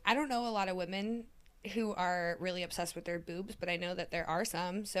don't know. I don't know a lot of women who are really obsessed with their boobs, but I know that there are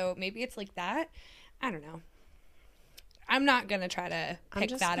some. So maybe it's like that. I don't know. I'm not gonna try to pick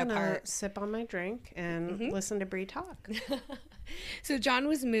that apart. I'm just gonna sip on my drink and listen to Bree talk. So John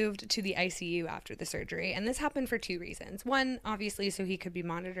was moved to the ICU after the surgery, and this happened for two reasons. One, obviously, so he could be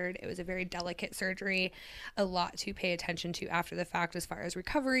monitored. It was a very delicate surgery, a lot to pay attention to after the fact as far as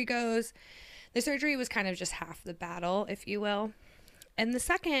recovery goes. The surgery was kind of just half the battle, if you will. And the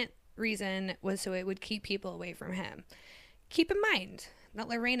second reason was so it would keep people away from him. Keep in mind that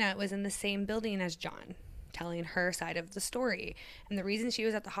Lorena was in the same building as John, telling her side of the story. And the reason she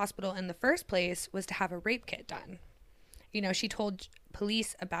was at the hospital in the first place was to have a rape kit done. You know, she told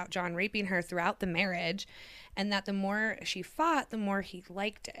police about John raping her throughout the marriage, and that the more she fought, the more he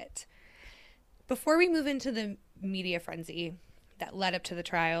liked it. Before we move into the media frenzy that led up to the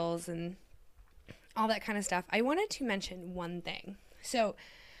trials and all that kind of stuff, I wanted to mention one thing. So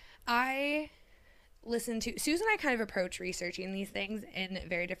I listen to Susan and I kind of approach researching these things in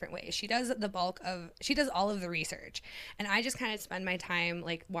very different ways. She does all of the research, and I just kind of spend my time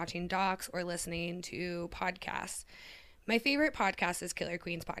like watching docs or listening to podcasts. My favorite podcast is Killer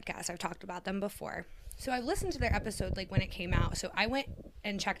Queens podcast. I've talked about them before. So I've listened to their episode like when it came out. So I went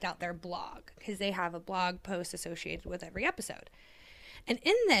and checked out their blog because they have a blog post associated with every episode. And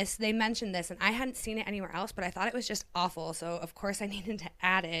in this, they mentioned this, and I hadn't seen it anywhere else, but I thought it was just awful. So of course I needed to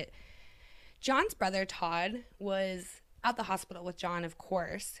add it. John's brother, Todd, was at the hospital with John, of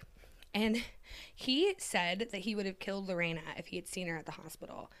course. And he said that he would have killed Lorena if he had seen her at the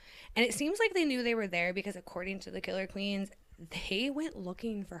hospital. And it seems like they knew they were there because according to the Killer Queens, they went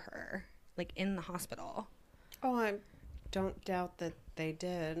looking for her, like in the hospital. Oh, I don't doubt that they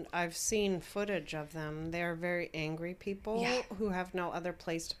did. I've seen footage of them. They are very angry people who have no other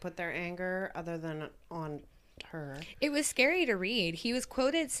place to put their anger other than on her. It was scary to read. He was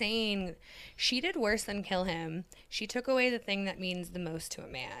quoted saying, "She did worse than kill him. She took away the thing that means the most to a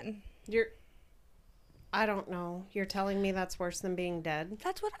man." I don't know. You're telling me that's worse than being dead?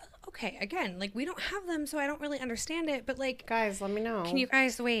 That's what, okay, again, like, we don't have them, so I don't really understand it, but, like... Guys, let me know. Can you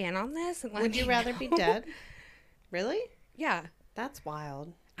guys weigh in on this? And Would you rather be dead? Really? Yeah. That's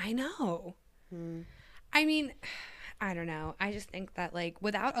wild. I know. I mean, I don't know. I just think that, like,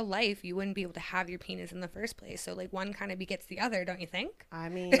 without a life, you wouldn't be able to have your penis in the first place. So, like, one kind of begets the other, don't you think? I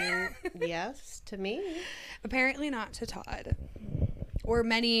mean, yes, to me. Apparently not to Todd. Or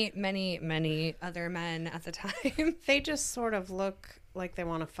many, many, many other men at the time. They just sort of look like they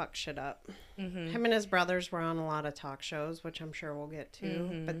want to fuck shit up. Him and his brothers were on a lot of talk shows, which I'm sure we'll get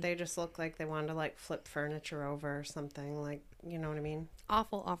to. But they just look like they wanted to, like, flip furniture over or something. Like, you know what I mean?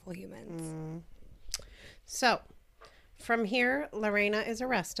 Awful, awful humans. So, from here, Lorena is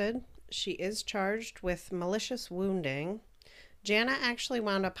arrested. She is charged with malicious wounding. Jana actually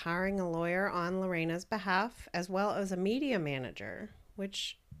wound up hiring a lawyer on Lorena's behalf, as well as a media manager,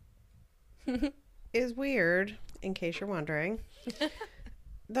 which is weird, in case you're wondering.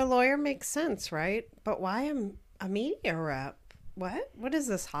 The lawyer makes sense, right? But why a media rep? What? What is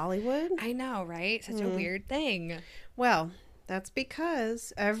this, Hollywood? I know, right? Such a weird thing. Well, that's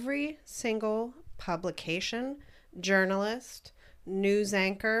because every single publication, journalist, news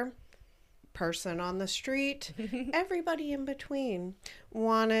anchor, person on the street, everybody in between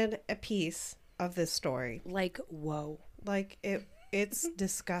wanted a piece of this story. Like, whoa. Like, it's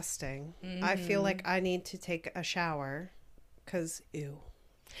disgusting. I feel like I need to take a shower because, ew.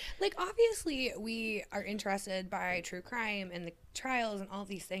 Like, obviously, we are interested by true crime and the trials and all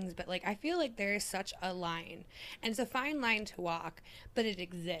these things, but, like, I feel like there is such a line. And it's a fine line to walk, but it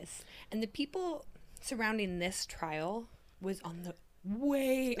exists. And the people surrounding this trial was on the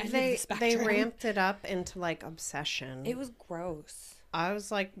way end of the spectrum. They ramped it up into, like, obsession. It was gross. I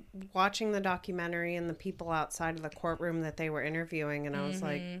was, like, watching the documentary and the people outside of the courtroom that they were interviewing, and I was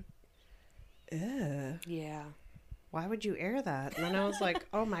like, ugh. Yeah. Why would you air that? And then I was like,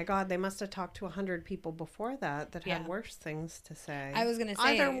 oh my God, they must have talked to 100 people before that had worse things to say. I was going to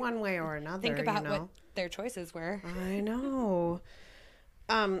say. Either one way or another. Think about what their choices were. I know.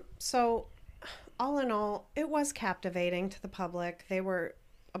 So, all in all, it was captivating to the public. They were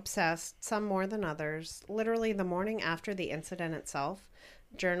obsessed, some more than others. Literally, the morning after the incident itself,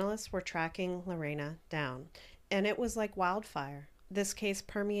 journalists were tracking Lorena down. And it was like wildfire. This case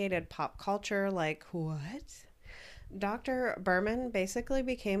permeated pop culture like, what? Dr. Berman basically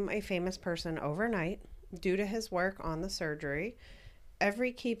became a famous person overnight due to his work on the surgery.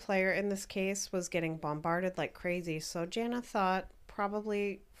 Every key player in this case was getting bombarded like crazy, so Jana thought,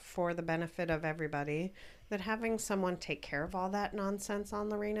 probably for the benefit of everybody, that having someone take care of all that nonsense on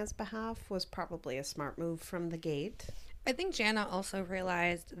Lorena's behalf was probably a smart move from the gate. I think Jana also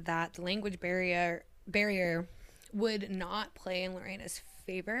realized that the language barrier would not play in Lorena's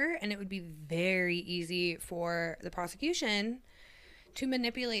favor, and it would be very easy for the prosecution to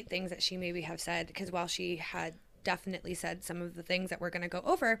manipulate things that she maybe have said, because while she had definitely said some of the things that we're going to go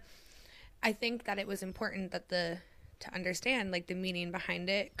over, I think that it was important that to understand, like, the meaning behind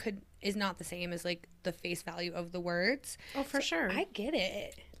it is not the same as, like, the face value of the words. Oh, for sure. I get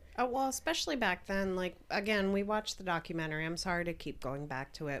it. Oh, well, especially back then, like, again, we watched the documentary. I'm sorry to keep going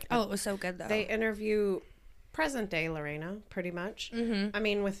back to it. Oh, it was so good, though. They interview present day Lorena, pretty much. I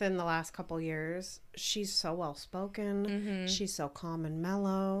mean, within the last couple years, she's so well spoken. She's so calm and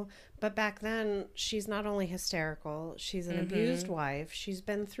mellow. But back then, she's not only hysterical, she's an abused wife. She's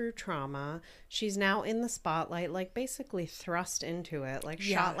been through trauma. She's now in the spotlight, like, basically thrust into it, like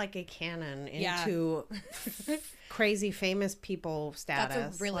shot like a cannon into crazy famous people status.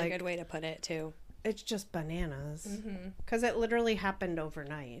 That's a really good way to put it, too. It's just bananas. Because it literally happened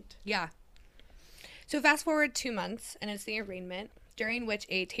overnight. Yeah. So fast forward 2 months, and it's the arraignment, during which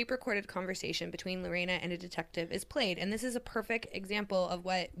a tape-recorded conversation between Lorena and a detective is played. And this is a perfect example of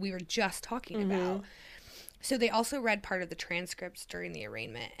what we were just talking about. So they also read part of the transcripts during the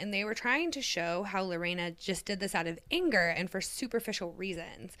arraignment, and they were trying to show how Lorena just did this out of anger and for superficial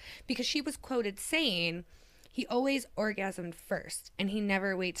reasons, because she was quoted saying, "He always orgasmed first, and he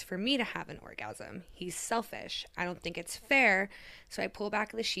never waits for me to have an orgasm. He's selfish. I don't think it's fair, so I pull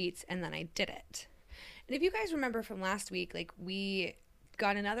back the sheets, and then I did it." And if you guys remember from last week, like, we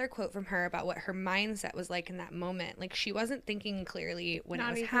got another quote from her about what her mindset was like in that moment. Like, she wasn't thinking clearly when it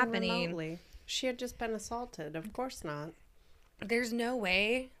was happening. Remotely. She had just been assaulted. Of course not. There's no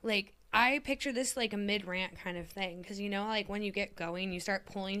way. Like, I picture this like a mid-rant kind of thing. Because, you know, like, when you get going, you start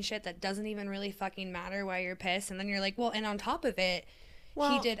pulling shit that doesn't even really fucking matter while you're pissed. And then you're like, well, and on top of it,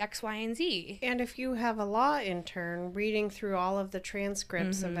 he did X, Y, and Z. And if you have a law intern reading through all of the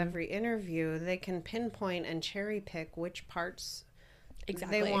transcripts of every interview, they can pinpoint and cherry pick which parts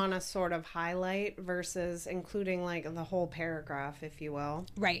they want to sort of highlight versus including, like, the whole paragraph, if you will.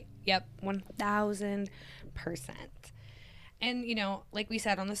 Right. Yep. 1000%. And, you know, like we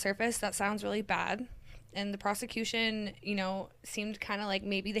said, on the surface, that sounds really bad. And the prosecution, you know, seemed kind of like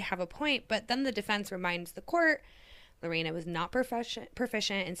maybe they have a point. But then the defense reminds the court Lorena was not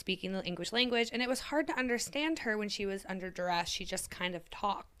proficient in speaking the English language, and it was hard to understand her when she was under duress. She just kind of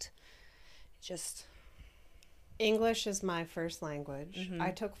talked. English is my first language. I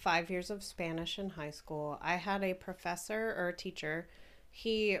took 5 years of Spanish in high school. I had a professor or a teacher.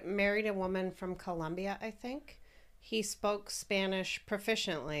 He married a woman from Colombia, I think. He spoke Spanish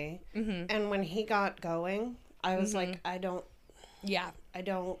proficiently. And when he got going, I was like, I don't.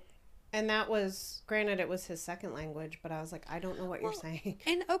 And that was, granted, it was his second language, but I was like, I don't know what you're saying.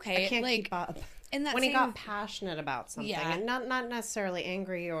 And I can't keep up. And when he got passionate about something, and not necessarily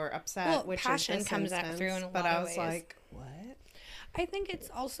angry or upset, which passion is comes out through in a lot of ways. But I was like, what? I think it's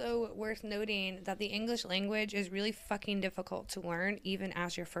also worth noting that the English language is really fucking difficult to learn, even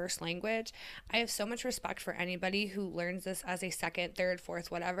as your first language. I have so much respect for anybody who learns this as a second, third, fourth,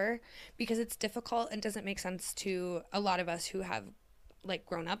 whatever, because it's difficult and doesn't make sense to a lot of us who have like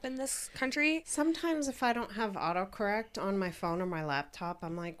grown up in this country. Sometimes if I don't have autocorrect on my phone or my laptop,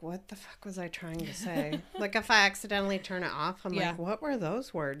 I'm like, what the fuck was I trying to say? Like if I accidentally turn it off, I'm like, what were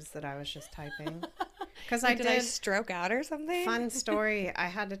those words that I was just typing? Because Did I stroke out or something? Fun story. I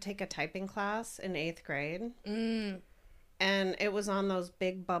had to take a typing class in 8th grade. And it was on those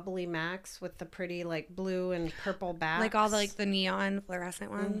big bubbly Macs with the pretty like blue and purple backs. Like all the neon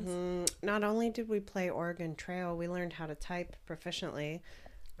fluorescent ones. Not only did we play Oregon Trail, we learned how to type proficiently.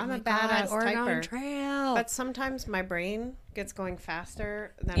 I'm a badass Oregon typer. Trail. But sometimes my brain gets going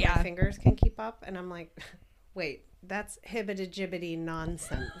faster than my fingers can keep up. And I'm like, wait, that's hibbity-jibbity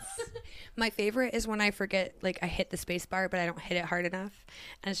nonsense. My favorite is when I forget, like, I hit the space bar, but I don't hit it hard enough.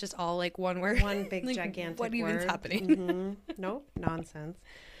 And it's just all, like, one word. One big, like, gigantic what word. What even's happening? Nope, nonsense.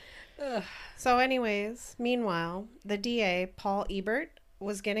 So anyways, meanwhile, the DA, Paul Ebert,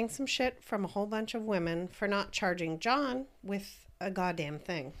 was getting some shit from a whole bunch of women for not charging John with a goddamn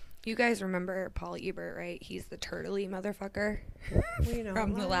thing. You guys remember Paul Ebert, right? He's the turtley motherfucker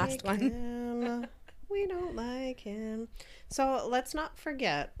from the last one. We don't like him. So let's not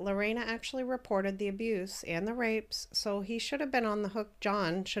forget, Lorena actually reported the abuse and the rapes, so he should have been on the hook.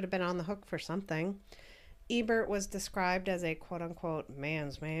 John should have been on the hook for something. Ebert was described as a quote-unquote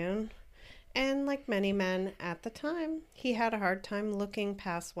man's man. And like many men at the time, he had a hard time looking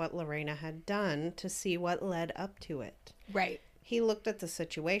past what Lorena had done to see what led up to it. Right. He looked at the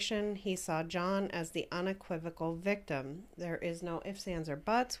situation. He saw John as the unequivocal victim. There is no ifs, ands, or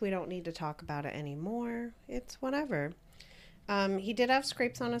buts. We don't need to talk about it anymore. It's whatever. He did have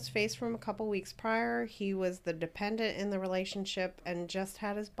scrapes on his face from a couple weeks prior. He was the dependent in the relationship and just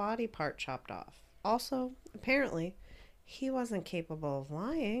had his body part chopped off. Also, apparently, he wasn't capable of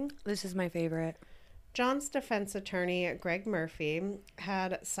lying. This is my favorite. John's defense attorney, Greg Murphy,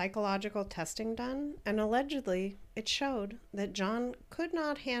 had psychological testing done, and allegedly it showed that John could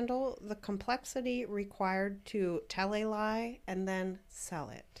not handle the complexity required to tell a lie and then sell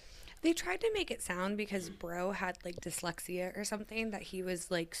it. They tried to make it sound because bro had like dyslexia or something, that he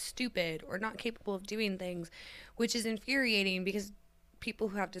was like stupid or not capable of doing things, which is infuriating because people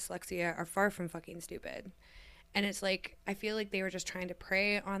who have dyslexia are far from fucking stupid. And it's like, I feel like they were just trying to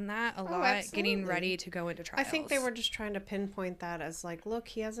prey on that a lot, absolutely. Getting ready to go into trials. I think they were just trying to pinpoint that as like, look,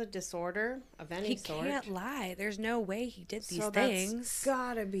 he has a disorder of any sort. He can't lie. There's no way he did these things. That's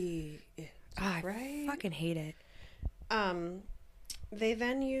gotta be it, right? I fucking hate it. They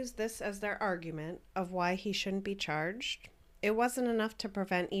then used this as their argument of why he shouldn't be charged. It wasn't enough to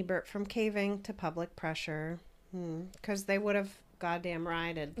prevent Ebert from caving to public pressure. Because they would have goddamn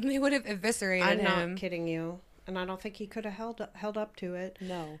rioted. They would have eviscerated him. I'm not kidding you. And I don't think he could have held up to it.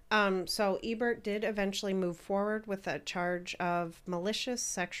 No. So Ebert did eventually move forward with a charge of malicious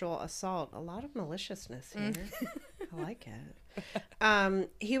sexual assault. A lot of maliciousness here. I like it.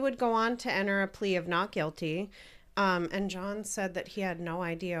 He would go on to enter a plea of not guilty. And John said that he had no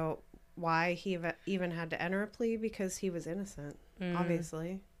idea why he even had to enter a plea because he was innocent.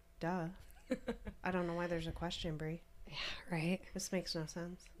 Obviously. Duh. I don't know why there's a question, Brie. Yeah, right. This makes no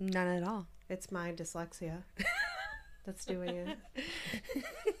sense. None at all. It's my dyslexia that's doing it.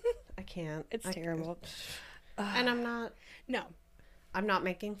 I can't. It's terrible. And I'm not. No. I'm not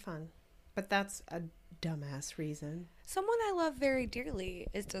making fun. But that's a dumbass reason. Someone I love very dearly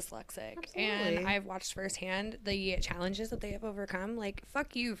is dyslexic. Absolutely. And I've watched firsthand the challenges that they have overcome. Like,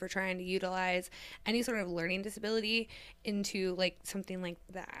 fuck you for trying to utilize any sort of learning disability into, like, something like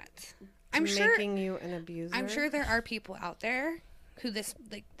that. I'm sure making you an abuser. I'm sure there are people out there who this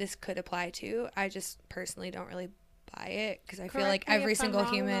could apply to. I just personally don't really buy it because I feel like every single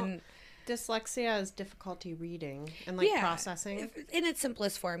human. Dyslexia is difficulty reading and processing. In its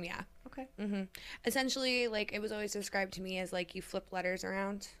simplest form, yeah. Okay. Essentially, like, it was always described to me as, like, you flip letters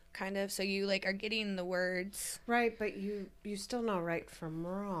around, kind of. So you, like, are getting the words. Right, but you still know right from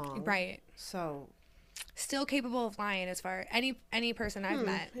wrong. Right. So. Still capable of lying as far any person I've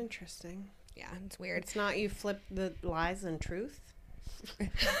met. Interesting. Yeah, it's weird. It's not you flip the lies and truth?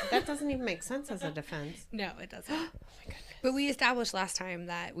 That doesn't even make sense as a defense. No, it doesn't. Oh my goodness. But we established last time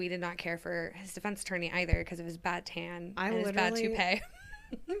that we did not care for his defense attorney either because of his bad tan and his bad toupee.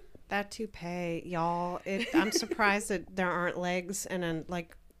 That toupee, y'all. I'm surprised that there aren't legs and a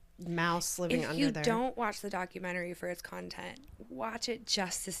mouse living under there. If you don't watch the documentary for its content, watch it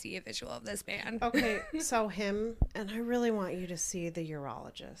just to see a visual of this man. Okay, so him, and I really want you to see the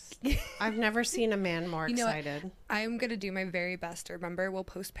urologist. I've never seen a man more excited. I'm going to do my very best to remember. We'll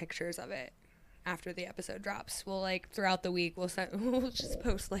post pictures of it after the episode drops. We'll, like, throughout the week, we'll just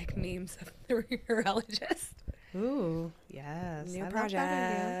post, like, memes of the urologist. Ooh, yes. New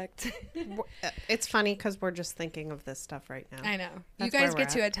project. It's funny because we're just thinking of this stuff right now. I know. That's you guys get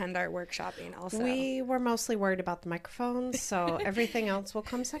to attend our workshopping also. We were mostly worried about the microphones, so everything else will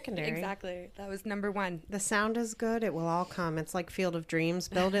come secondary. Exactly. That was number one. The sound is good. It will all come. It's like Field of Dreams.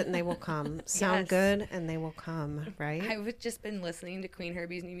 Build it and they will come. Sound good and they will come, right? I've just been listening to Queen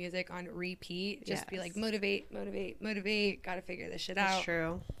Herbie's new music on repeat. Just be like, motivate. Got to figure this shit out. That's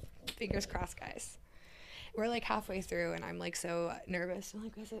true. Fingers crossed, guys. We're like halfway through and I'm like so nervous. I'm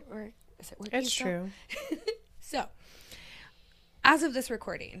like, is it working? It's true. So, as of this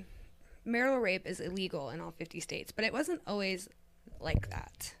recording, marital rape is illegal in all 50 states, but it wasn't always like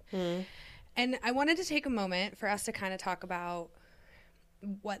that. And I wanted to take a moment for us to kind of talk about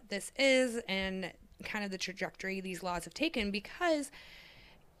what this is and kind of the trajectory these laws have taken, because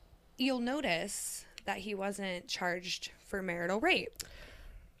you'll notice that he wasn't charged for marital rape.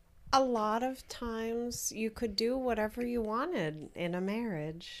 A lot of times you could do whatever you wanted in a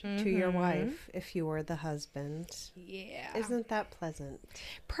marriage to your wife if you were the husband. Yeah. Isn't that pleasant?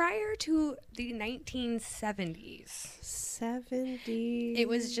 Prior to the 1970s. 70s. It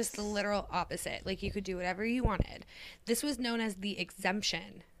was just the literal opposite. Like, you could do whatever you wanted. This was known as the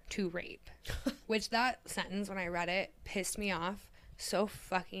exemption to rape, which that sentence, when I read it, pissed me off so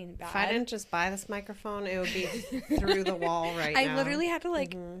fucking bad. If I didn't just buy this microphone, it would be through the wall now. I literally had to,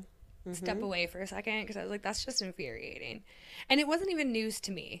 like, step away for a second because I was like, that's just infuriating. And it wasn't even news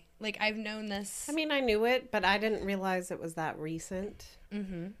to me. Like, I've known this. I mean, I knew it, but I didn't realize it was that recent.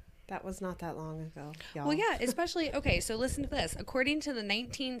 That was not that long ago, y'all. Well, yeah, especially, okay, so listen to this. According to the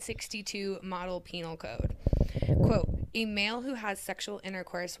 1962 Model Penal Code, quote, a male who has sexual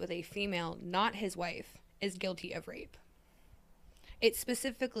intercourse with a female not his wife is guilty of rape. It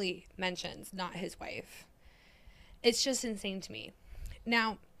specifically mentions not his wife. It's just insane to me.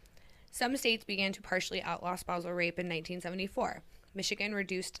 Now, some states began to partially outlaw spousal rape in 1974. Michigan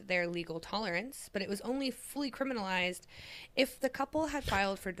reduced their legal tolerance, but it was only fully criminalized if the couple had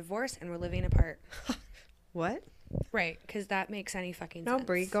filed for divorce and were living apart. What? Right, because that makes any fucking No, sense.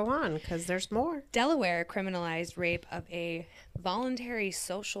 Bree, go on, because there's more. Delaware criminalized rape of a voluntary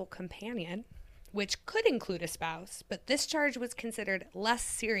social companion, which could include a spouse, but this charge was considered less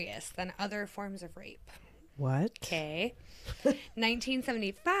serious than other forms of rape. What? Okay.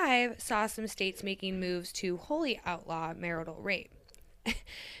 1975 saw some states making moves to wholly outlaw marital rape.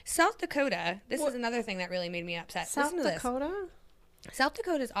 South Dakota, this is another thing that really made me upset. South Dakota? South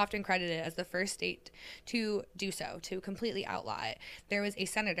Dakota is often credited as the first state to do so, to completely outlaw it. There was a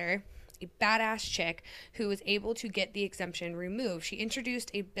senator, a badass chick, who was able to get the exemption removed. She introduced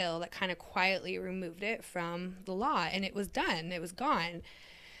a bill that kind of quietly removed it from the law, and it was done. It was gone.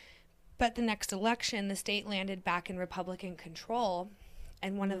 But the next election, the state landed back in Republican control,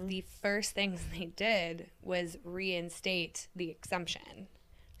 and one of the first things they did was reinstate the exemption.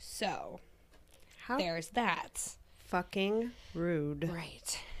 So, there's that. Fucking rude.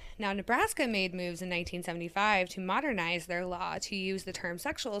 Right. Now, Nebraska made moves in 1975 to modernize their law to use the term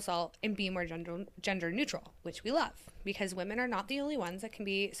sexual assault and be more gender neutral, which we love, because women are not the only ones that can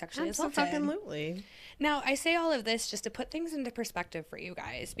be sexually assaulted. Absolutely. Now, I say all of this just to put things into perspective for you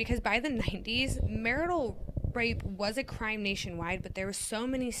guys, because by the 90s, marital rape was a crime nationwide, but there were so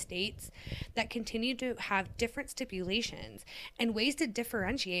many states that continued to have different stipulations and ways to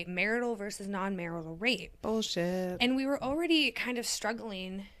differentiate marital versus non-marital rape. Bullshit. And we were already kind of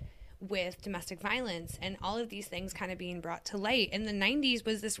struggling with domestic violence and all of these things kind of being brought to light. And the 90s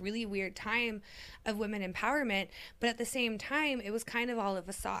was this really weird time of women empowerment, but at the same time, it was kind of all a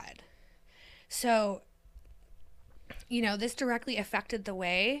facade. So, you know, this directly affected the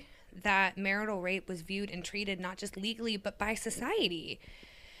way that marital rape was viewed and treated, not just legally, but by society.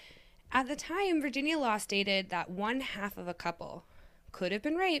 At the time, Virginia law stated that one half of a couple could have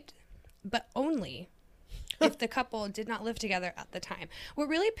been raped but only if the couple did not live together at the time. What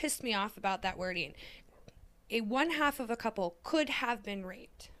really pissed me off about that wording, one half of a couple could have been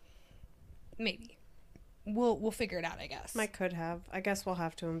raped. Maybe. We'll figure it out, I guess. I could have. I guess we'll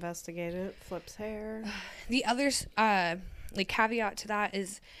have to investigate it. Flip's hair. The other caveat to that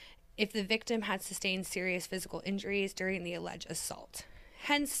is if the victim had sustained serious physical injuries during the alleged assault.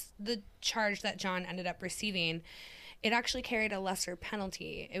 Hence the charge that John ended up receiving. It actually carried a lesser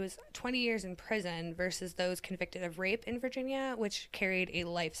penalty. It was 20 years in prison versus those convicted of rape in Virginia, which carried a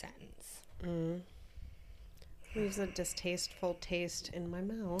life sentence. Leaves a distasteful taste in my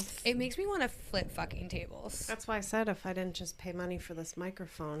mouth. It makes me want to flip fucking tables. That's why I said if I didn't just pay money for this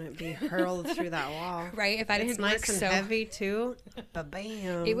microphone, it'd be hurled through that wall. Right? If I didn't work nice and so heavy too.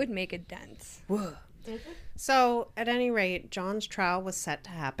 Ba-bam. it would make a dent. Whoa. So, at any rate, John's trial was set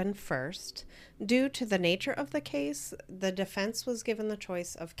to happen first. Due to the nature of the case, the defense was given the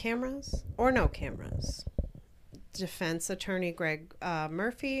choice of cameras or no cameras. Defense attorney Greg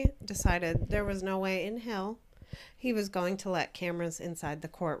Murphy decided there was no way in hell he was going to let cameras inside the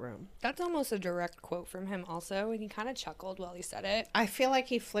courtroom. That's almost a direct quote from him also, and he kind of chuckled while he said it. I feel like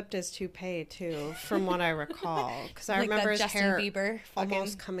he flipped his toupee, too, from what I recall. Because I Like remember that his Justin hair Bieber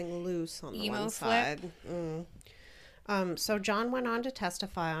almost coming loose on the emo one flip. side. So John went on to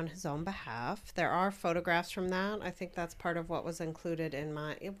testify on his own behalf. There are photographs from that. I think that's part of what was included in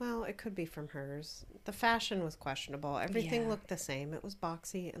my... Well, it could be from hers. The fashion was questionable. Everything looked the same. It was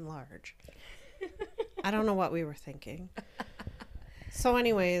boxy and large. I don't know what we were thinking. So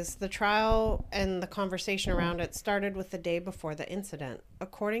anyways, the trial and the conversation around it started with the day before the incident.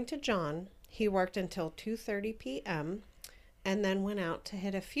 According to John, he worked until 2:30 p.m. and then went out to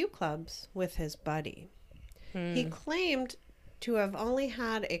hit a few clubs with his buddy. He claimed to have only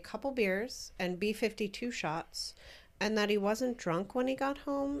had a couple beers and B-52 shots and that he wasn't drunk when he got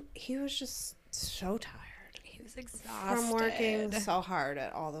home. He was just so tired. He was exhausted. From working so hard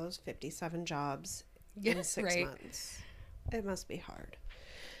at all those 57 jobs in 6 months. It must be hard.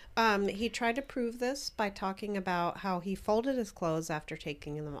 He tried to prove this by talking about how he folded his clothes after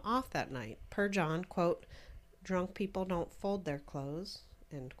taking them off that night. Per John, quote, "Drunk people don't fold their clothes,"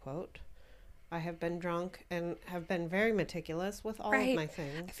 end quote. I have been drunk and have been very meticulous with all of my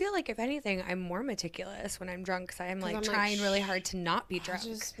things. I feel like, if anything, I'm more meticulous when I'm drunk because I'm trying really hard to not be drunk.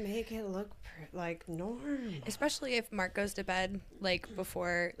 Just make it look like normal. Especially if Mark goes to bed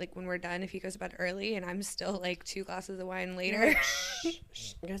before, when we're done, if he goes to bed early and I'm still 2 glasses of wine later. Shh,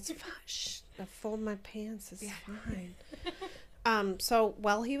 it's fine. Shh, I fold my pants. It's fine. So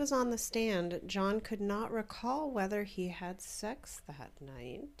while he was on the stand, John could not recall whether he had sex that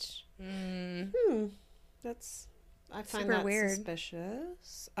night. I find super that weird.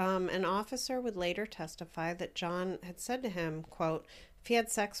 Suspicious. An officer would later testify that John had said to him, quote, if he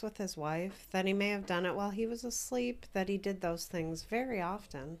had sex with his wife, then he may have done it while he was asleep, that he did those things very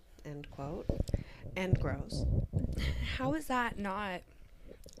often, end quote. End gross. How is that not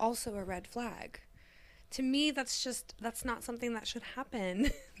also a red flag? To me, that's not something that should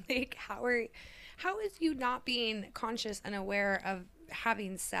happen. How is you not being conscious and aware of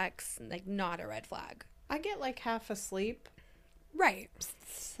having sex not a red flag? I get half asleep. Right.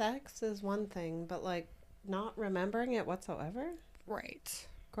 Sex is one thing, but not remembering it whatsoever. Right.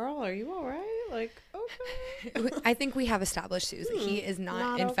 Girl, are you all right? Okay. I think we have established, Susan, he is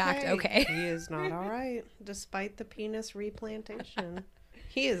not in fact okay. He is not all right, despite the penis replantation.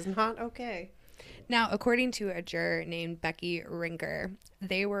 He is not okay. Now, according to a juror named Becky Rinker,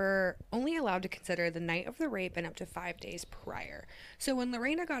 they were only allowed to consider the night of the rape and up to 5 days prior. So when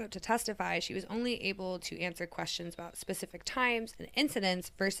Lorena got up to testify, she was only able to answer questions about specific times and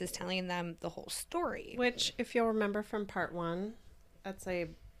incidents versus telling them the whole story. Which, if you'll remember from part 1, that's a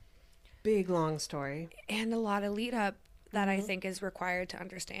big, long story. And a lot of lead up that I think is required to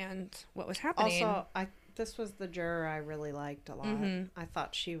understand what was happening. Also, this was the juror I really liked a lot. I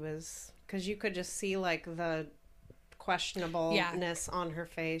thought she was... Because you could just see, the questionableness on her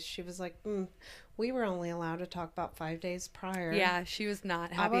face. She was like, we were only allowed to talk about 5 days prior. Yeah, she was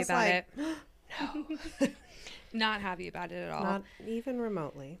not happy about it. No. Not happy about it at all. Not even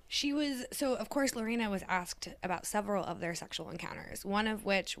remotely. She was... So, of course, Lorena was asked about several of their sexual encounters, one of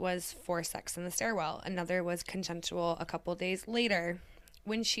which was forced sex in the stairwell. Another was consensual a couple days later.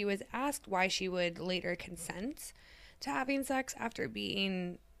 When she was asked why she would later consent to having sex after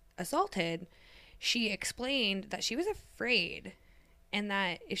being assaulted, she explained that she was afraid and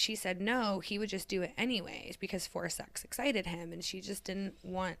that if she said no, he would just do it anyways because forced sex excited him and she just didn't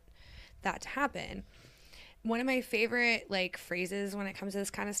want that to happen. One of my favorite phrases when it comes to this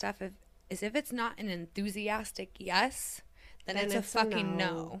kind of stuff is if it's not an enthusiastic yes, then it's a fucking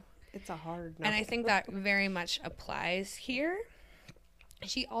no. It's a hard no. And I think that very much applies here.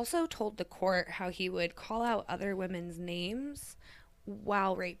 She also told the court how he would call out other women's names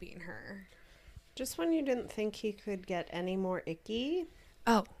while raping her. Just when you didn't think he could get any more icky.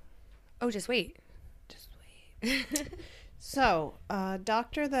 Oh, just wait. So, a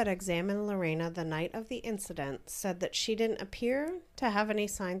doctor that examined Lorena the night of the incident said that she didn't appear to have any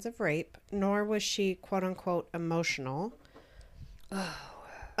signs of rape, nor was she, quote-unquote, emotional. Oh.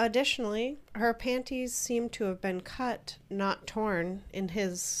 Additionally, her panties seemed to have been cut, not torn, in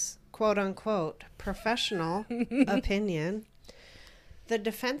his, quote-unquote, professional opinion. The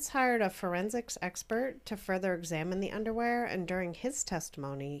defense hired a forensics expert to further examine the underwear, and during his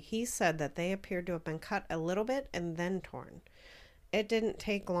testimony, he said that they appeared to have been cut a little bit and then torn. It didn't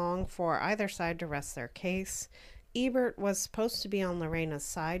take long for either side to rest their case. Ebert was supposed to be on Lorena's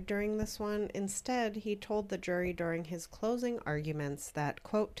side during this one. Instead, he told the jury during his closing arguments that,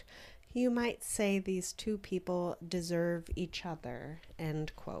 quote, "You might say these two people deserve each other,"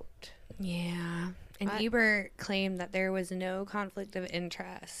 end quote. Yeah. And Ebert claimed that there was no conflict of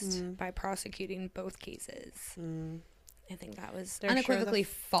interest by prosecuting both cases. I think that was unequivocally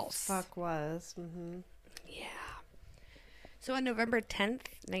false. Fuck was. Mm-hmm. Yeah. So on November 10th,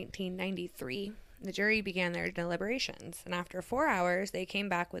 1993, the jury began their deliberations. And after 4 hours, they came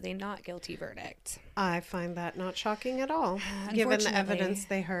back with a not guilty verdict. I find that not shocking at all, given the evidence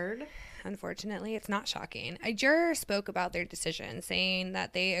they heard. Unfortunately, it's not shocking. A juror spoke about their decision, saying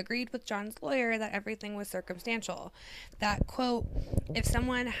that they agreed with John's lawyer that everything was circumstantial. That, quote, if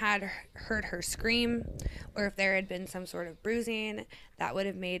someone had heard her scream or if there had been some sort of bruising, that would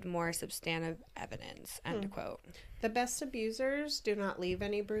have made more substantive evidence, end quote. The best abusers do not leave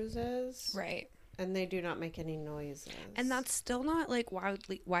any bruises. Right. And they do not make any noises. And that's still not, like,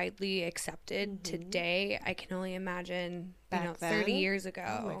 widely accepted today. I can only imagine, Back then? 30 years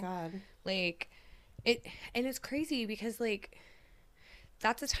ago. Oh, my God. Like, and it's crazy because, like,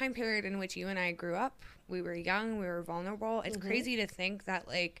 that's a time period in which you and I grew up. We were young. We were vulnerable. It's crazy to think that,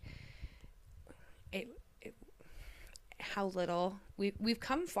 like, how little we've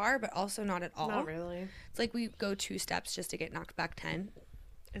come far, but also not at all. Not really. It's like we go 2 steps just to get knocked back 10.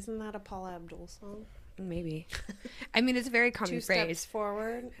 Isn't that a Paula Abdul song? Maybe. I mean, it's a very common 2 phrase. steps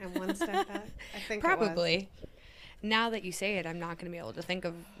forward and 1 step back. I think Probably. It was. Now that you say it, I'm not going to be able to think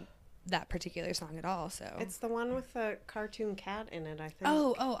of that particular song at all. So it's the one with the cartoon cat in it, I think.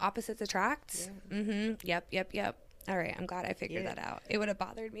 Oh, opposites attract. Yeah. Mm-hmm. Yep. All right, I'm glad I figured that out. It would have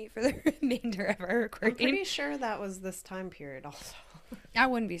bothered me for the remainder of our recording. I'm pretty sure that was this time period also.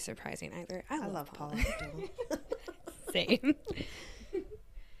 That wouldn't be surprising either. I love Paula Abdul. Same.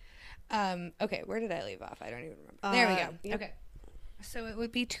 Okay, where did I leave off? I don't even remember. There we go. Yep. Okay. So it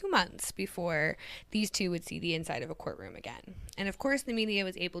would be 2 months before these two would see the inside of a courtroom again. And of course, the media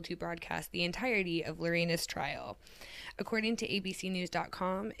was able to broadcast the entirety of Lorena's trial. According to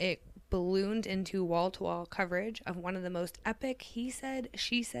abcnews.com, it ballooned into wall-to-wall coverage of one of the most epic he said,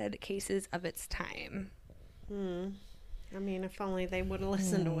 she said cases of its time. I mean, if only they would have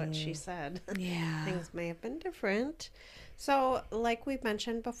listened to what she said. Yeah. Things may have been different. So, like we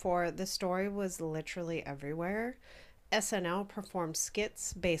mentioned before, the story was literally everywhere. SNL performed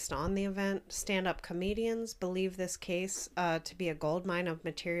skits based on the event. Stand-up comedians believe this case to be a goldmine of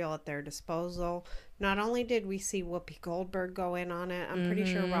material at their disposal. Not only did we see Whoopi Goldberg go in on it, I'm pretty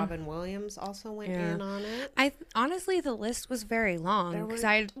sure Robin Williams also went in on it. Honestly, the list was very long.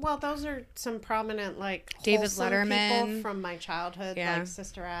 Well, those are some prominent, like, David wholesome Letterman people from my childhood, like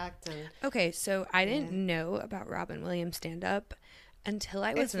Sister Act. And okay, so I didn't know about Robin Williams stand-up until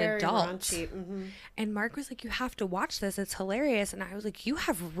I was it's an very adult. raunchy. Mm-hmm. And Mark was like, you have to watch this. It's hilarious. And I was like, you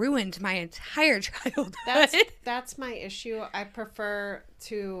have ruined my entire childhood. That's my issue. I prefer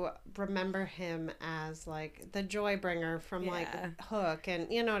to remember him as, like, the joy bringer from, like, Hook.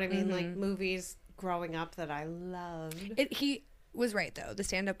 And you know what I mean? Like, movies growing up that I loved. He was right, though. The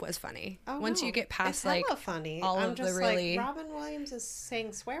stand-up was funny. Once you get past, it's like, funny. all I'm of just the really... like, Robin Williams is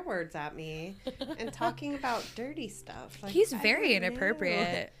saying swear words at me and talking about dirty stuff. Like, he's very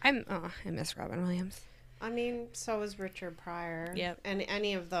inappropriate. I miss Robin Williams. I mean, so is Richard Pryor. Yep. And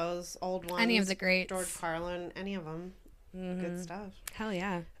any of those old ones. Any of the greats. George Carlin, any of them. Good stuff. Hell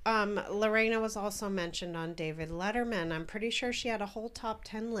yeah. Lorena was also mentioned on David Letterman. I'm pretty sure she had a whole top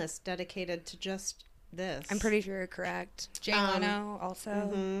 10 list dedicated to just this. I'm pretty sure you're correct. Jay Leno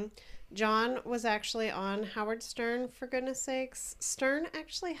also. John was actually on Howard Stern, for goodness sakes. Stern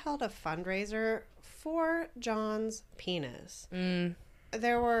actually held a fundraiser for John's penis.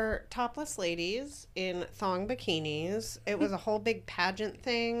 There were topless ladies in thong bikinis. It was a whole big pageant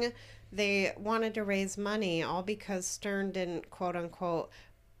thing. They wanted to raise money, all because Stern didn't, quote unquote,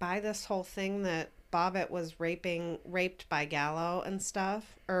 buy this whole thing that Bobbitt was raped by Gallo and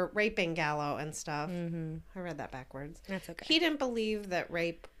stuff, or raping Gallo and stuff. Mm-hmm. I read that backwards. That's okay. He didn't believe that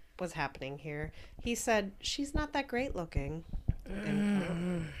rape was happening here. He said, she's not that great looking.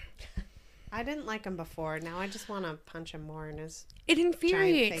 I didn't like him before. Now I just want to punch him more in his It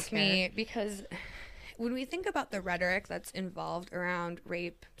infuriates giant fake me hair. because when we think about the rhetoric that's involved around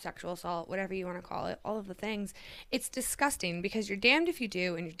rape, sexual assault, whatever you want to call it, all of the things, it's disgusting because you're damned if you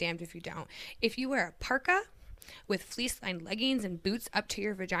do and you're damned if you don't. If you wear a parka with fleece-lined leggings and boots up to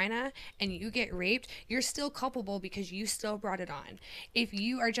your vagina and you get raped, you're still culpable because you still brought it on. If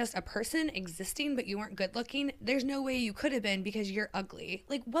you are just a person existing but you weren't good looking, there's no way you could have been because you're ugly.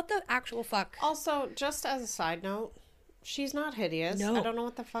 Like, what the actual fuck? Also, just as a side note, she's not hideous. No. I don't know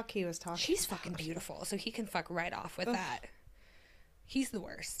what the fuck he was talking She's about. fucking beautiful, so he can fuck right off with that. He's the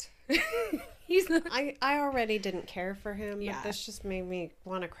worst. He's the... I already didn't care for him, Yeah. but this just made me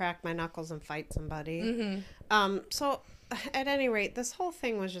want to crack my knuckles and fight somebody. Mm-hmm. So, at any rate, this whole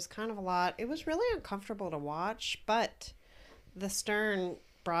thing was just kind of a lot. It was really uncomfortable to watch, but the Stern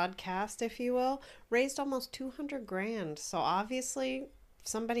broadcast, if you will, raised almost $200,000. So obviously,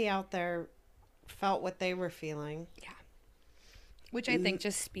 somebody out there felt what they were feeling. Yeah. Which I think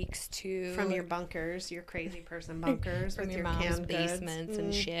just speaks to... From your bunkers, your crazy person bunkers From with your your mom's canned goods. basements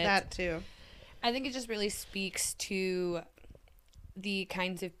and shit. That too. I think it just really speaks to the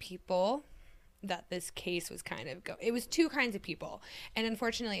kinds of people that this case was kind of it was two kinds of people, and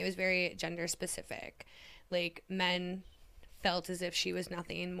unfortunately it was very gender specific. Like, men felt as if she was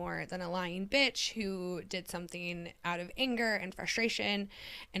nothing more than a lying bitch who did something out of anger and frustration,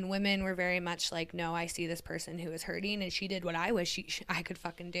 and women were very much like, no, I see this person who is hurting and she did what I wish I could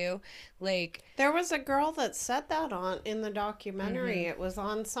fucking do. Like, there was a girl that said that in the documentary. It was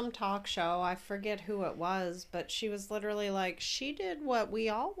on some talk show. I forget who it was, but she was literally like, she did what we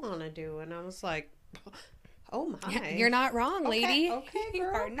all want to do. And I was like, oh my. you're not wrong, lady. Okay, You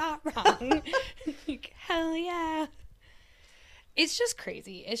girl. are not wrong. Like, hell yeah. It's just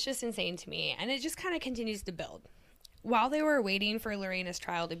crazy. It's just insane to me. And it just kind of continues to build. While they were waiting for Lorena's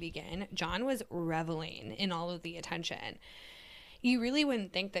trial to begin, John was reveling in all of the attention. You really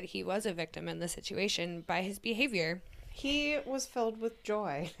wouldn't think that he was a victim in the situation by his behavior. He was filled with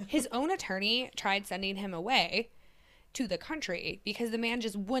joy. His own attorney tried sending him away to the country because the man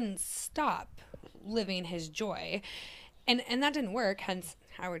just wouldn't stop living his joy. And that didn't work, hence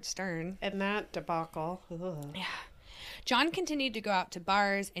Howard Stern. And that debacle. Ugh. Yeah. John continued to go out to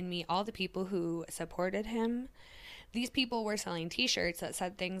bars and meet all the people who supported him. These people were selling t-shirts that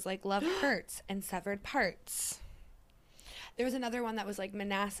said things like "Love Hurts" and "Severed Parts." There was another one that was like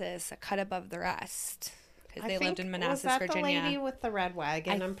 "Manassas, a cut above the rest," because they lived in Manassas, was that Virginia. The lady with the red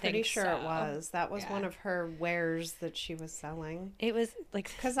wagon? I'm pretty think sure so. it was. That was Yeah. one of her wares that she was selling. It was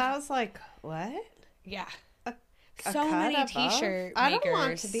like, Because I was like, what? yeah, A so cut many above? t-shirt I makers. don't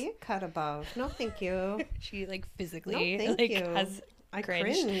want to be a cut above. No, thank you. She like No, physically thank like you. has I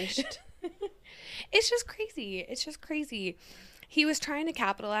cringed. cringed. It's just crazy. It's just crazy. He was trying to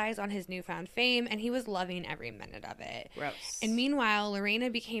capitalize on his newfound fame, and he was loving every minute of it. Gross. And meanwhile, Lorena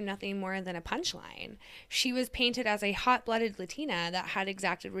became nothing more than a punchline. She was painted as a hot-blooded Latina that had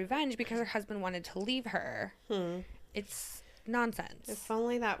exacted revenge because her husband wanted to leave her. It's nonsense. If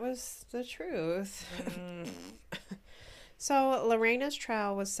only that was the truth. So, Lorena's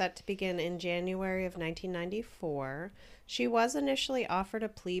trial was set to begin in January of 1994. She was initially offered a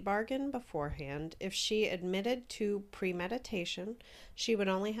plea bargain beforehand. If she admitted to premeditation, she would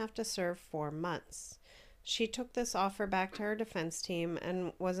only have to serve 4 months. She took this offer back to her defense team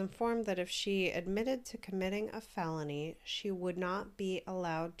and was informed that if she admitted to committing a felony, she would not be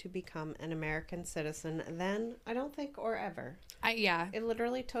allowed to become an American citizen then, I don't think, or ever. Yeah. It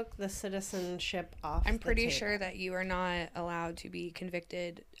literally took the citizenship off. I'm the pretty table. sure that you are not allowed to be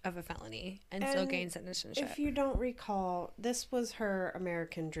convicted of a felony and still gain citizenship. If you don't recall, this was her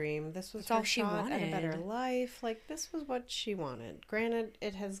American dream. This was That's her all she shot at a better wanted. life. Like, this was what she wanted. Granted,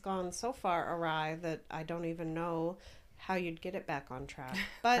 it has gone so far awry that I don't even know how you'd get it back on track.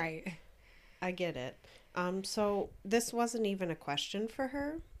 But right. I get it. So this wasn't even a question for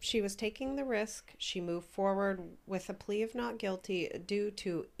her. She was taking the risk. She moved forward with a plea of not guilty due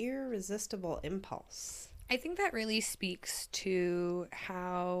to irresistible impulse. I think that really speaks to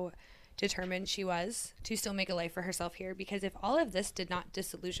how determined she was to still make a life for herself here, because if all of this did not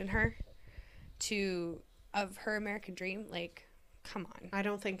disillusion her of her American dream, like, come on. I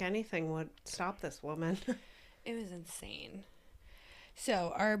don't think anything would stop this woman. It was insane.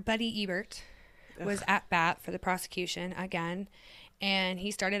 So our buddy Ebert was at bat for the prosecution again, and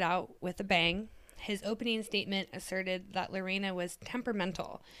he started out with a bang. His opening statement asserted that Lorena was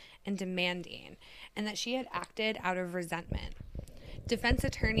temperamental and demanding, and that she had acted out of resentment. Defense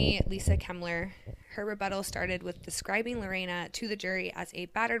attorney Lisa Kemmler, her rebuttal started with describing Lorena to the jury as a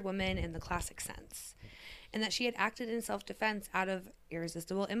battered woman in the classic sense, and that she had acted in self-defense out of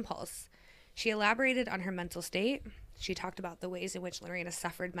irresistible impulse. She elaborated on her mental state. She talked about the ways in which Lorena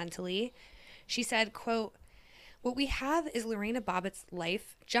suffered mentally. She said, quote, "What we have is Lorena Bobbitt's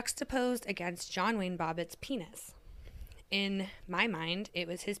life juxtaposed against John Wayne Bobbitt's penis. In my mind, it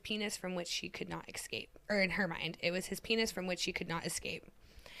was his penis from which she could not escape. Or in her mind, it was his penis from which she could not escape.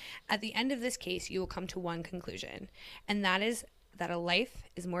 At the end of this case, you will come to one conclusion, and that is that a life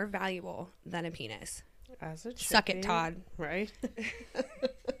is more valuable than a penis." As it should Suck be. it, Todd. Right.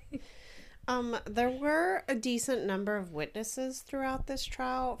 There were a decent number of witnesses throughout this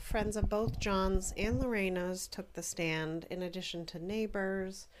trial. Friends of both John's and Lorena's took the stand, in addition to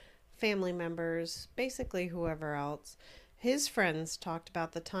neighbors, family members, basically whoever else. His friends talked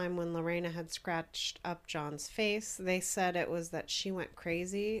about the time when Lorena had scratched up John's face. They said it was that she went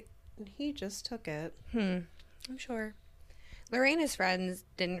crazy, and he just took it. I'm sure. Lorena's friends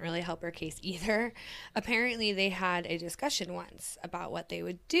didn't really help her case either. Apparently, they had a discussion once about what they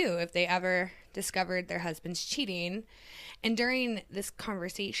would do if they ever discovered their husband's cheating. And during this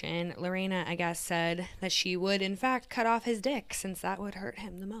conversation, Lorena, I guess, said that she would, in fact, cut off his dick since that would hurt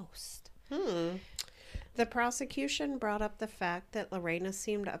him the most. The prosecution brought up the fact that Lorena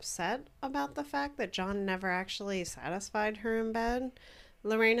seemed upset about the fact that John never actually satisfied her in bed.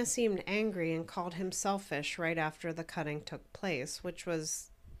 Lorena seemed angry and called him selfish right after the cutting took place, which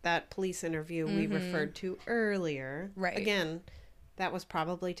was that police interview we referred to earlier. Right. Again, that was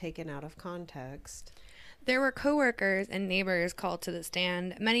probably taken out of context. There were coworkers and neighbors called to the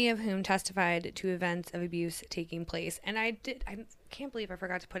stand, many of whom testified to events of abuse taking place. And I can't believe I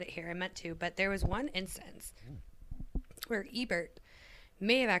forgot to put it here. I meant to, but there was one instance where Ebert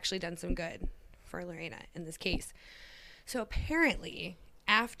may have actually done some good for Lorena in this case. So apparently,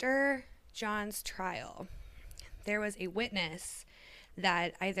 after John's trial, there was a witness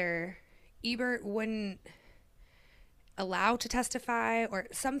that either Ebert wouldn't allow to testify or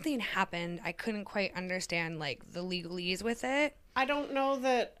something happened. I couldn't quite understand like the legalese with it. I don't know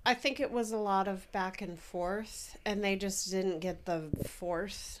that. I think it was a lot of back and forth, and they just didn't get the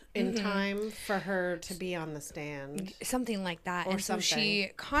force in time for her to be on the stand. Something like that. Or and so something. she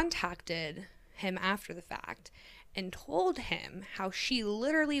contacted him after the fact and told him how she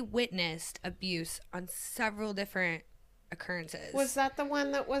literally witnessed abuse on several different occurrences. Was that the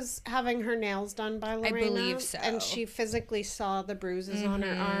one that was having her nails done by Lorena? I believe so. And she physically saw the bruises on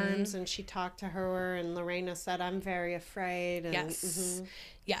her arms, and she talked to her, and Lorena said, "I'm very afraid." And, Yes.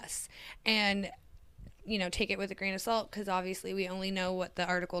 Yes. And, you know, take it with a grain of salt because obviously we only know what the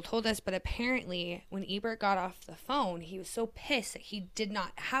article told us. But apparently when Ebert got off the phone, he was so pissed that he did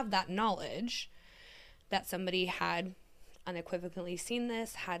not have that knowledge that somebody had unequivocally seen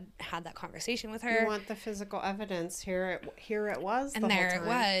this, had that conversation with her. You want the physical evidence. Here it was. And the there whole it time.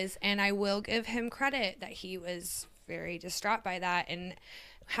 was. And I will give him credit that he was very distraught by that and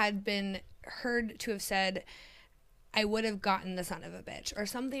had been heard to have said, "I would have gotten the son of a bitch," or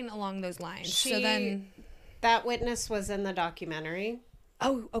something along those lines. So then that witness was in the documentary.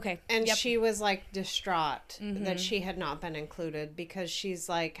 Oh, okay. And Yep. she was like distraught that she had not been included because she's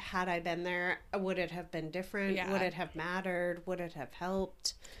like, had I been there, would it have been different? Yeah. Would it have mattered? Would it have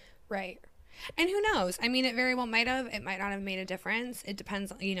helped? Right. And who knows? I mean, it very well might have. It might not have made a difference. It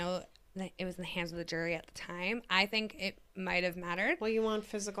depends, you know, it was in the hands of the jury at the time. I think it might have mattered. Well, you want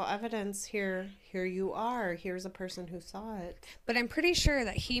physical evidence. Here you are. Here's a person who saw it. But I'm pretty sure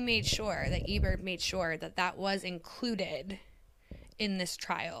that Ebert made sure that that was included in this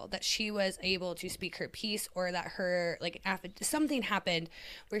trial, that she was able to speak her piece, or that her something happened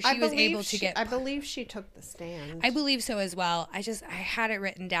where she was able to get. I believe she took the stand. I believe so as well. I had it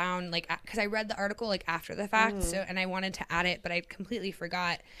written down because I read the article after the fact, so and I wanted to add it, but I completely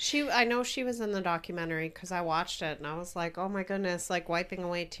forgot. I know she was in the documentary because I watched it and I was like, oh my goodness, like wiping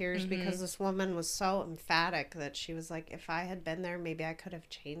away tears because this woman was so emphatic that she was like, if I had been there, maybe I could have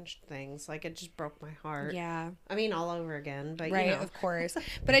changed things. Like it just broke my heart. Yeah. I mean, all over again, but Right, you know. of course.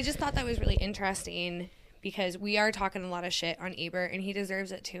 But I just thought that was really interesting because we are talking a lot of shit on Ebert and he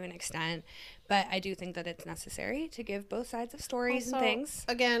deserves it to an extent. But I do think that it's necessary to give both sides of stories Also, and things.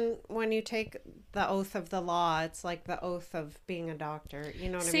 Again, when you take the oath of the law, it's like the oath of being a doctor. You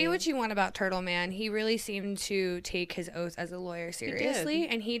know what I mean? Say what you want about Turtle Man. He really seemed to take his oath as a lawyer seriously.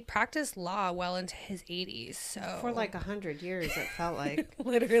 And he'd practiced law well into his 80s. So For like 100 years, it felt like.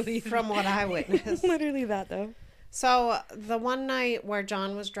 literally. From what I witnessed. Literally that, though. So the one night where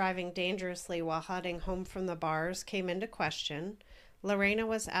John was driving dangerously while heading home from the bars came into question. Lorena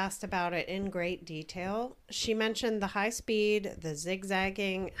was asked about it in great detail. She mentioned the high speed, the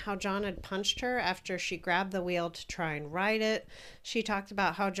zigzagging, how John had punched her after she grabbed the wheel to try and ride it. She talked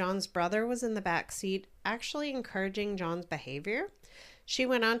about how John's brother was in the back seat, actually encouraging John's behavior. She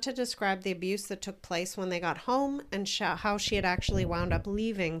went on to describe the abuse that took place when they got home and how she had actually wound up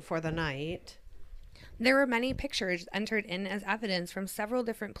leaving for the night. There were many pictures entered in as evidence from several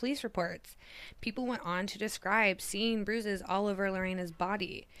different police reports. People went on to describe seeing bruises all over Lorena's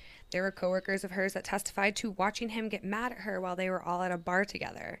body. There were coworkers of hers that testified to watching him get mad at her while they were all at a bar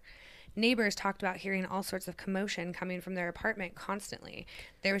together. Neighbors talked about hearing all sorts of commotion coming from their apartment constantly.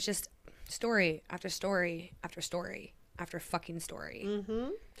 There was just story after story after story after fucking story. Mm-hmm.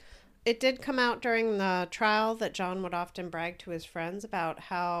 It did come out during the trial that John would often brag to his friends about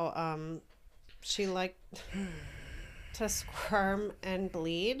how she liked to squirm and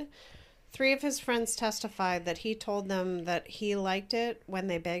bleed. 3 of his friends testified that he told them that he liked it when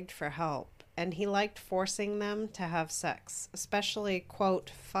they begged for help, and he liked forcing them to have sex, especially,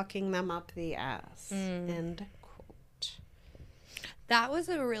 quote, fucking them up the ass, end quote. That was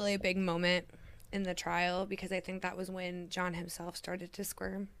a really big moment in the trial because I think that was when John himself started to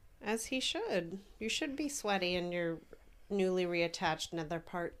squirm. As he should. You should be sweaty in your newly reattached nether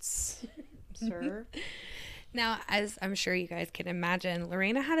parts. Sir. Now, as I'm sure you guys can imagine,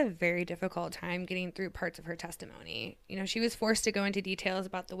 Lorena had a very difficult time getting through parts of her testimony. You know, she was forced to go into details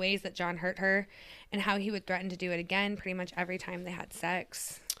about the ways that John hurt her and how he would threaten to do it again pretty much every time they had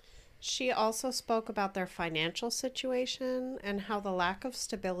sex. She also spoke about their financial situation and how the lack of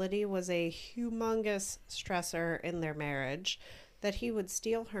stability was a humongous stressor in their marriage, that he would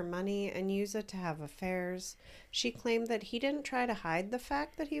steal her money and use it to have affairs. She claimed that he didn't try to hide the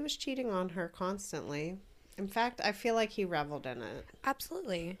fact that he was cheating on her constantly. In fact, I feel like he reveled in it.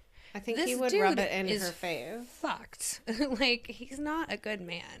 Absolutely. I think This he would dude rub it in is her face. Fucked. Like, he's not a good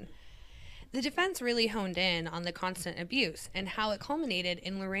man. The defense really honed in on the constant abuse and how it culminated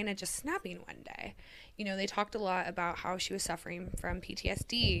in Lorena just snapping one day. You know, they talked a lot about how she was suffering from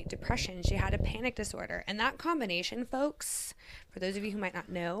PTSD, depression, she had a panic disorder. And that combination, folks, for those of you who might not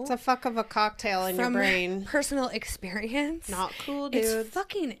know, It's a fuck of a cocktail in your brain. Personal experience. Not cool, dude. It's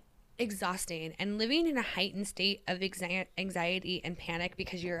fucking exhausting. And living in a heightened state of anxiety and panic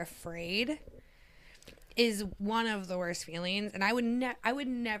because you're afraid is one of the worst feelings, and I would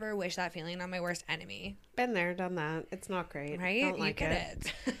never wish that feeling on my worst enemy. Been there, done that. It's not great. Right? Don't like you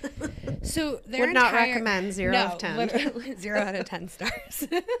get it. So would not recommend 0 out of 10. Literally 0 out of 10 stars.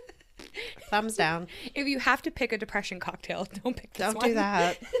 Thumbs down. If you have to pick a depression cocktail, don't pick this one. Don't do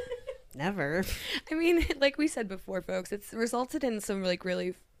that. Never. I mean, like we said before, folks, it's resulted in some like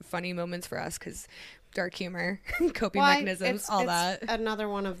really funny moments for us because dark humor, coping mechanisms, all that. Another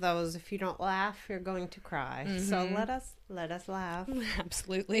one of those. If you don't laugh, you're going to cry. Mm-hmm. So let us laugh.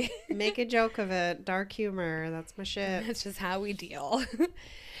 Absolutely. Make a joke of it. Dark humor. That's my shit. That's just how we deal.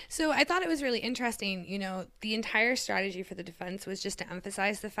 So I thought it was really interesting. You know, the entire strategy for the defense was just to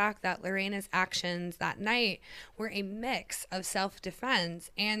emphasize the fact that Lorena's actions that night were a mix of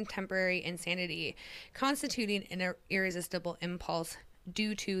self-defense and temporary insanity, constituting an irresistible impulse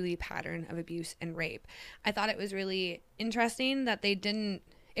due to the pattern of abuse and rape. I thought it was really interesting that they didn't,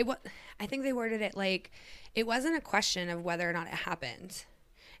 I think they worded it like, it wasn't a question of whether or not it happened.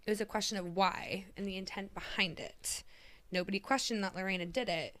 It was a question of why and the intent behind it. Nobody questioned that Lorena did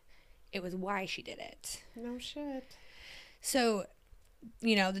it. It was why she did it. No shit. So,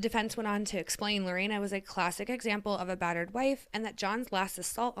 you know, the defense went on to explain Lorena was a classic example of a battered wife and that John's last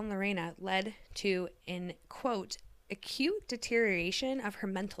assault on Lorena led to, in quote, acute deterioration of her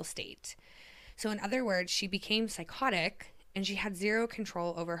mental state. So in other words, she became psychotic and she had zero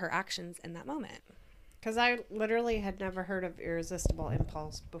control over her actions in that moment. Because I literally had never heard of irresistible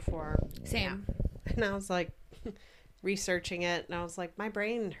impulse before. Same. Yeah. And I was like researching it and I was like, my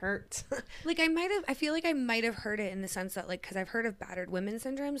brain hurts. Like I feel like I might have heard it in the sense that like, because I've heard of battered women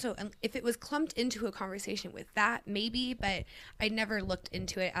syndrome. So if it was clumped into a conversation with that, maybe, but I never looked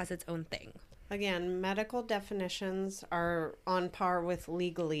into it as its own thing. Again, medical definitions are on par with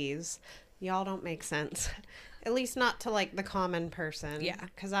legalese. Y'all don't make sense. At least not to, like, the common person. Yeah.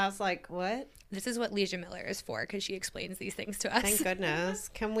 Because I was like, what? This is what Leisha Miller is for, because she explains these things to us. Thank goodness.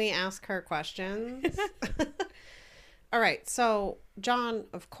 Can we ask her questions? All right. So, John,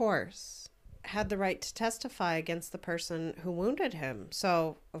 of course, had the right to testify against the person who wounded him.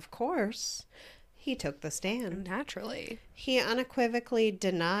 So, of course, he took the stand. Naturally. He unequivocally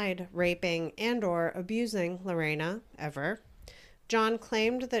denied raping and or abusing Lorena ever. John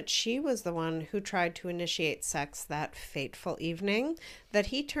claimed that she was the one who tried to initiate sex that fateful evening, that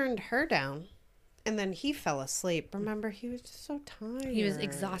he turned her down, and then he fell asleep. Remember, he was just so tired. He was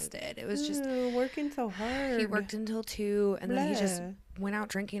exhausted. It was just working so hard. he worked until 2, and then he just went out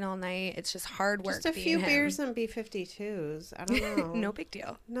drinking all night. It's just hard work. Just a few beers and B-52s. I don't know. No big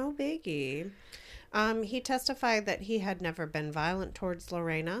deal. No biggie. He testified that he had never been violent towards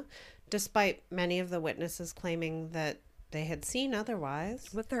Lorena, despite many of the witnesses claiming that they had seen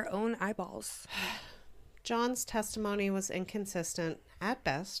otherwise. With their own eyeballs. John's testimony was inconsistent at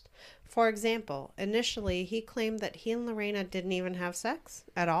best. For example, initially he claimed that he and Lorena didn't even have sex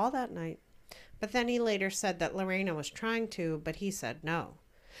at all that night. But then he later said that Lorena was trying to, but he said no.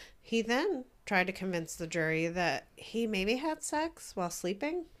 He then tried to convince the jury that he maybe had sex while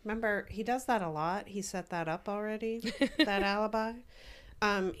sleeping. Remember, he does that a lot. He set that up already, that alibi.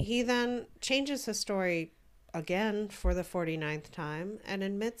 He then changes his story again for the 49th time and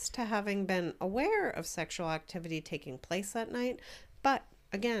admits to having been aware of sexual activity taking place that night. But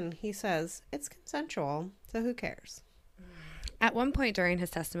again, he says it's consensual, so who cares? At one point during his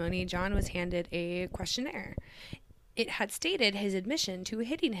testimony, John was handed a questionnaire. It had stated his admission to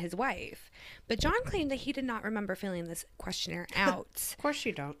hitting his wife, but John claimed that he did not remember filling this questionnaire out. Of course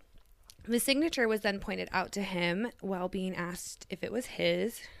you don't. The signature was then pointed out to him while being asked if it was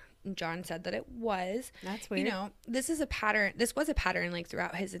his. John said that it was. That's weird. You know, this was a pattern like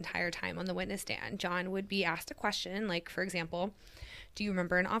throughout his entire time on the witness stand. John would be asked a question, like, for example, do you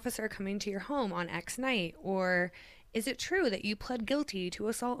remember an officer coming to your home on X night? Or is it true that you pled guilty to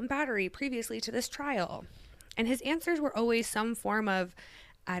assault and battery previously to this trial? And his answers were always some form of,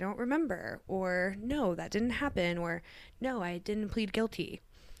 I don't remember, or no, that didn't happen, or no, I didn't plead guilty.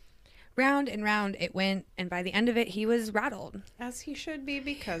 Round and round it went, and by the end of it, he was rattled. As he should be,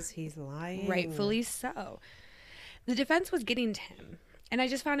 because he's lying. Rightfully so. The defense was getting to him, and I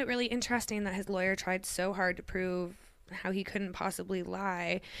just found it really interesting that his lawyer tried so hard to prove how he couldn't possibly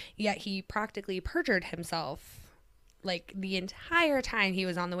lie, yet he practically perjured himself like the entire time he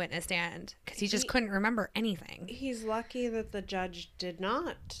was on the witness stand because he just couldn't remember anything. He's lucky that the judge did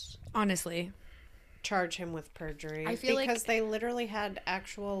not, honestly, charge him with perjury. I feel because they literally had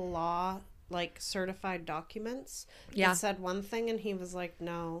actual law, like certified documents that said one thing, and he was like,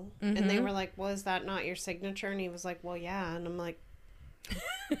 no. And they were like, well, is that not your signature? And he was like, well, yeah. And I'm like,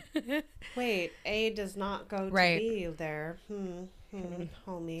 wait, A does not go to B there.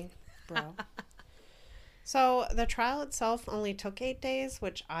 Homie, bro. So the trial itself only took 8 days,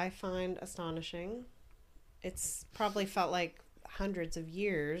 which I find astonishing. It's probably felt like hundreds of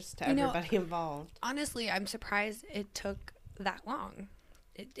years to everybody involved. Honestly, I'm surprised it took that long,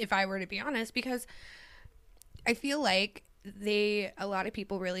 if I were to be honest, because I feel like a lot of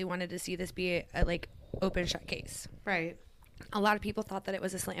people really wanted to see this be a like open shut case. Right. A lot of people thought that it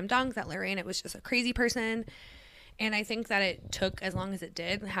was a slam dunk, that Lorena was just a crazy person. And I think that it took as long as it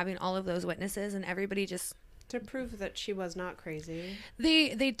did, having all of those witnesses and everybody just... to prove that she was not crazy.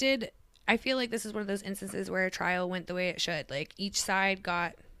 They did... I feel like this is one of those instances where a trial went the way it should. Like, each side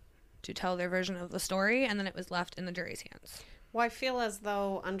got to tell their version of the story, and then it was left in the jury's hands. Well, I feel as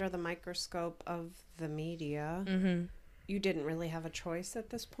though under the microscope of the media, you didn't really have a choice at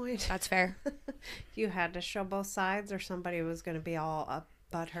this point. That's fair. You had to show both sides, or somebody was going to be all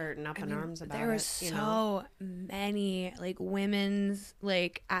butthurt and up in arms about it. There were so many like women's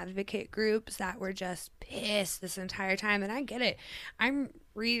like advocate groups that were just pissed this entire time, and I get it. I'm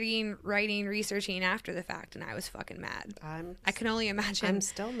reading, writing, researching after the fact, and I was fucking mad. I can only imagine. I'm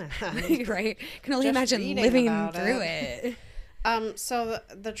still mad. Right? Can only imagine living through it. So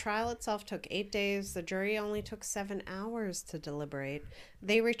the trial itself took 8 days. The jury only took 7 hours to deliberate.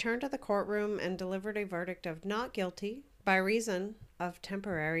 They returned to the courtroom and delivered a verdict of not guilty by reason of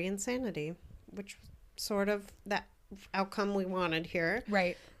temporary insanity, which was sort of the outcome we wanted here.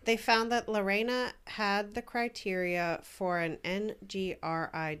 Right. They found that Lorena had the criteria for an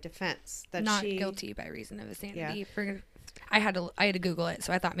NGRI defense. That not guilty by reason of insanity. Yeah. I had to Google it,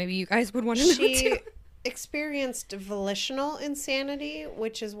 so I thought maybe you guys would want to know too. She experienced volitional insanity,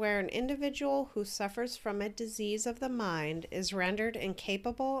 which is where an individual who suffers from a disease of the mind is rendered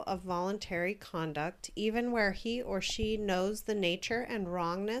incapable of voluntary conduct, even where he or she knows the nature and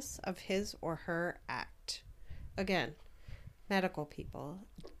wrongness of his or her act. Again, medical people.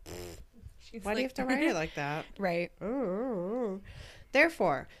 Why do you have to write it like that? Right. Ooh.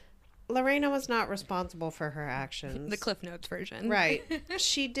 Therefore, Lorena was not responsible for her actions. The Cliff Notes version. Right.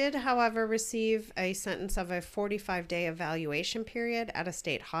 She did, however, receive a sentence of a 45-day evaluation period at a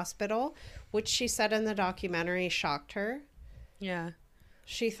state hospital, which she said in the documentary shocked her. Yeah.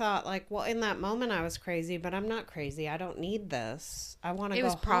 She thought, like, well, in that moment I was crazy, but I'm not crazy. I don't need this. I want to go It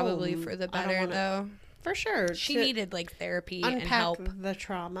was probably home. for the I don't better, wanna- though. For sure. She to needed, like, therapy and unpack help. the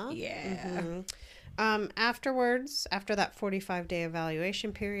trauma. Yeah. Afterwards, after that 45-day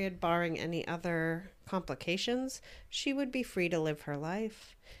evaluation period, barring any other complications, she would be free to live her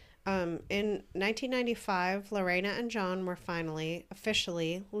life. In 1995, Lorena and John were finally,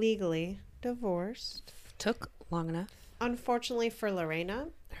 officially, legally divorced. Took long enough. Unfortunately for Lorena,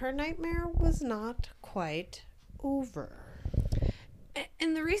 her nightmare was not quite over.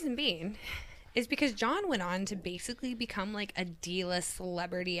 And the reason being is because John went on to basically become like a D-list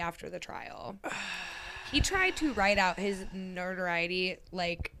celebrity after the trial. He tried to ride out his notoriety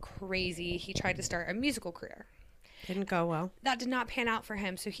like crazy. He tried to start a musical career. Didn't go well. That did not pan out for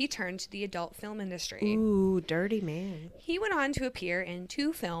him, so he turned to the adult film industry. Ooh, dirty man. He went on to appear in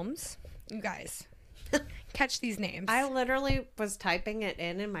 2 films. You guys, catch these names. I literally was typing it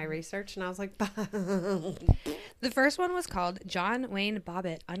in my research, and I was like, The first one was called John Wayne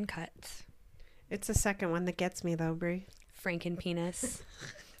Bobbitt Uncut. it's the second one that gets me, though, Brie. Frankenpenis.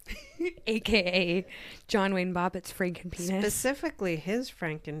 AKA John Wayne Bobbitt's Frankenpenis. Specifically his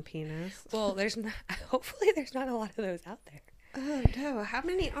Frankenpenis. Well, hopefully there's not a lot of those out there. Oh, no. How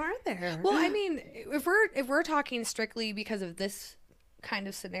many are there? Well, I mean, if we're talking strictly because of this kind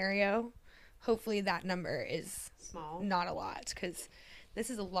of scenario, hopefully that number is small. not a lot, because this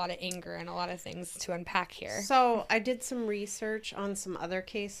is a lot of anger and a lot of things to unpack here. So I did some research on some other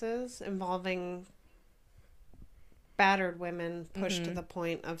cases involving battered women pushed to the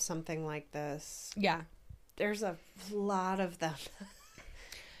point of something like this. Yeah. There's a lot of them.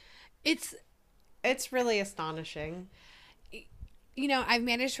 It's really astonishing. You know, I've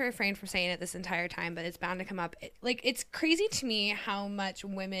managed to refrain from saying it this entire time, but it's bound to come up. It's crazy to me how much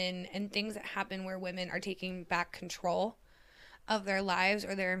women and things that happen where women are taking back control of their lives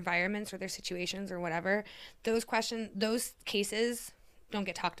or their environments or their situations or whatever. Those cases don't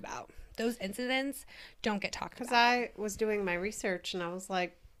get talked about. Those incidents don't get talked about. Because I was doing my research and I was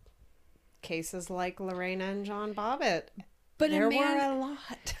like, cases like Lorena and John Bobbitt. But there were a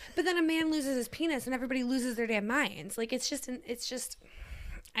lot. But then a man loses his penis and everybody loses their damn minds. Like, it's just,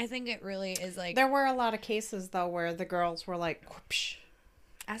 I think it really is like. There were a lot of cases, though, where the girls were like, whoopsh.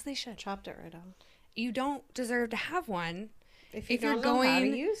 As they should. Chopped it right off. You don't deserve to have one if you're going know how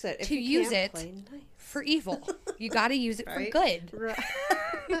to use it. to use it for evil. You got to use it for good. Right.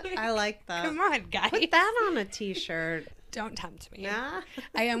 I like that. Come on, guys. Put that on a t-shirt. Don't tempt me. Nah.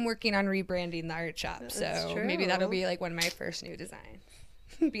 I am working on rebranding the art shop, so maybe that'll be like one of my first new designs.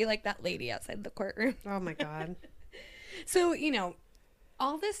 Be like that lady outside the courtroom. Oh my God. So, you know,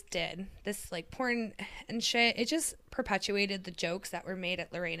 all this like porn and shit, it just perpetuated the jokes that were made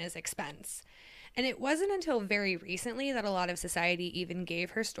at Lorena's expense. And it wasn't until very recently that a lot of society even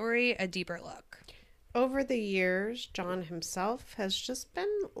gave her story a deeper look. Over the years, John himself has just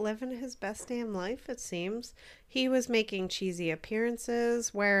been living his best damn life, it seems. He was making cheesy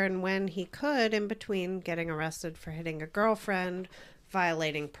appearances where and when he could in between getting arrested for hitting a girlfriend,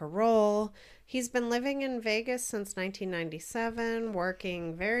 violating parole. He's been living in Vegas since 1997,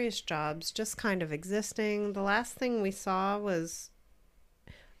 working various jobs, just kind of existing. The last thing we saw was,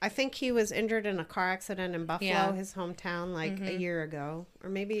 I think he was injured in a car accident in Buffalo, his hometown, like a year ago. Or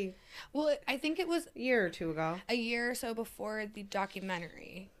maybe... Well, I think it was... a year or two ago. A year or so before the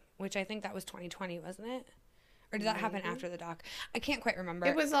documentary, which I think that was 2020, wasn't it? Or did that happen after the doc? I can't quite remember.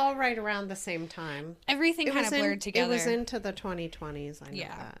 It was all right around the same time. Everything kind of blurred together. It was into the 2020s, I know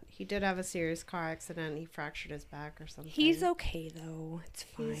that. He did have a serious car accident. He fractured his back or something. He's okay, though. It's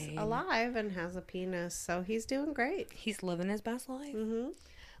fine. He's alive and has a penis, so he's doing great. He's living his best life. Mm-hmm.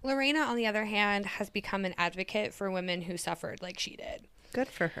 Lorena, on the other hand, has become an advocate for women who suffered like she did. Good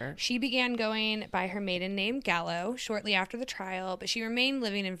for her. She began going by her maiden name, Gallo, shortly after the trial, but she remained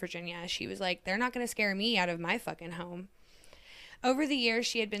living in Virginia. She was like, they're not going to scare me out of my fucking home. Over the years,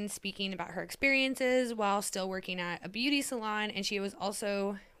 she had been speaking about her experiences while still working at a beauty salon, and she was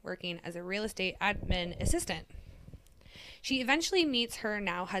also working as a real estate admin assistant. She eventually meets her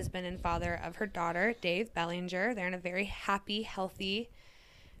now husband and father of her daughter, Dave Bellinger. They're in a very happy, healthy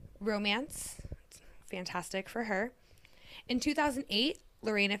romance. It's fantastic for her. In 2008,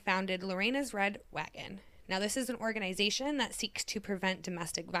 Lorena founded Lorena's Red Wagon. Now, this is an organization that seeks to prevent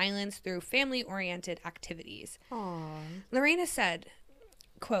domestic violence through family-oriented activities. Aww. Lorena said,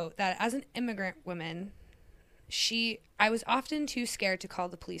 quote, that as an immigrant woman, I was often too scared to call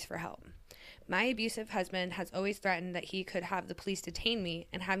the police for help. My abusive husband has always threatened that he could have the police detain me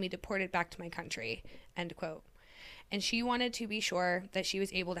and have me deported back to my country, end quote. And she wanted to be sure that she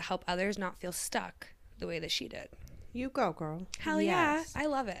was able to help others not feel stuck the way that she did. You go, girl. Hell Yes. yeah. I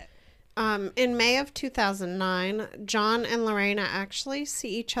love it. In May of 2009, John and Lorena actually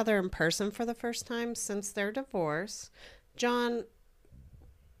see each other in person for the first time since their divorce. John,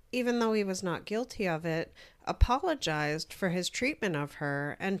 even though he was not guilty of it, apologized for his treatment of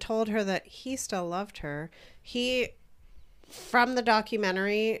her and told her that he still loved her. He, from the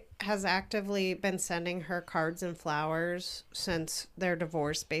documentary, has actively been sending her cards and flowers since their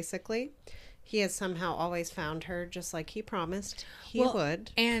divorce, basically. He has somehow always found her, just like he promised he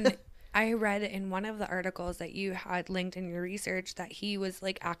would. And I read in one of the articles that you had linked in your research that he was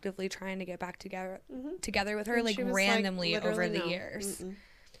like actively trying to get back together with her, And like she was randomly like, over the literally, no. years.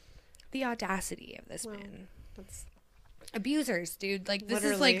 The audacity of this man. That's Abusers, dude. Like, this is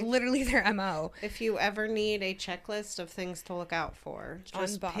Literally. like literally their MO. If you ever need a checklist of things to look out for,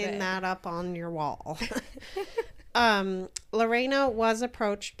 just Bobbitt. pin that up on your wall. Lorena was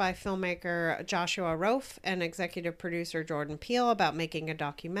approached by filmmaker Joshua Rofe and executive producer Jordan Peele about making a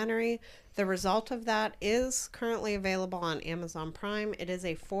documentary. The result of that is currently available on Amazon Prime. It is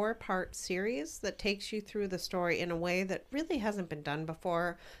a 4-part series that takes you through the story in a way that really hasn't been done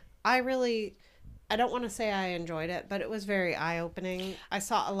before. I don't want to say I enjoyed it, but it was very eye-opening. I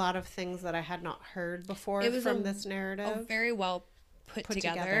saw a lot of things that I had not heard before from this narrative. A very well put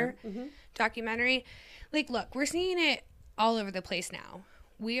together documentary. Like, look, we're seeing it all over the place now.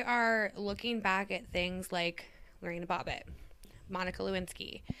 We are looking back at things like Lorena Bobbitt, Monica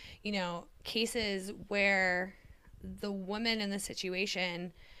Lewinsky, you know, cases where the woman in the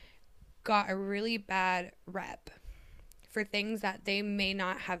situation got a really bad rep for things that they may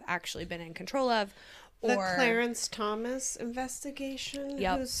not have actually been in control of. The Clarence Thomas investigation,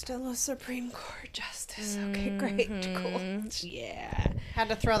 who's still a Supreme Court justice. Okay, great, cool. Yeah. Had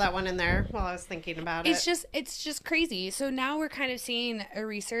to throw that one in there while I was thinking about it. It's just crazy. So now we're kind of seeing a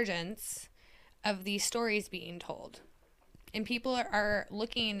resurgence of these stories being told. And people are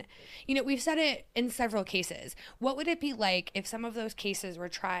looking, you know, we've said it in several cases. What would it be like if some of those cases were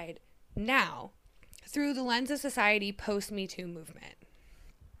tried now through the lens of society post Me Too movement?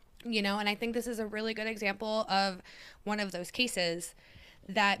 You know, and I think this is a really good example of one of those cases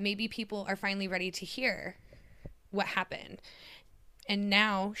that maybe people are finally ready to hear what happened. And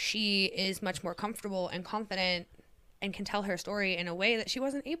now she is much more comfortable and confident and can tell her story in a way that she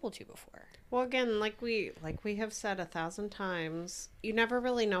wasn't able to before. Well, again, like we have said 1,000 times, you never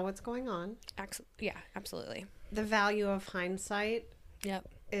really know what's going on. Yeah, absolutely. The value of hindsight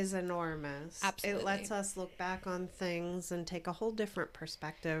is enormous. Absolutely. It lets us look back on things and take a whole different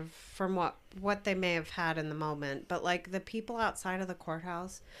perspective from what they may have had in the moment. But like the people outside of the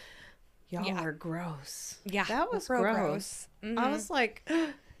courthouse, y'all are gross. Yeah, that was gross. Mm-hmm. I was like,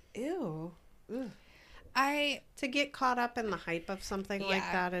 ew. Ugh. To get caught up in the hype of something like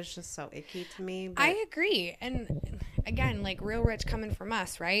that is just so icky to me. But I agree. And again, like real rich coming from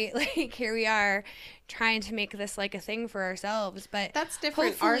us, right? Like here we are trying to make this like a thing for ourselves, but that's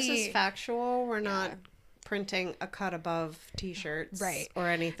different. Ours is factual. We're not printing a cut above t-shirts or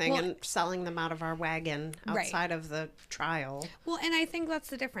anything and selling them out of our wagon outside of the trial. Well, and I think that's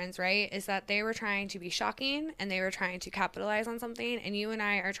the difference, right? Is that they were trying to be shocking and they were trying to capitalize on something, and you and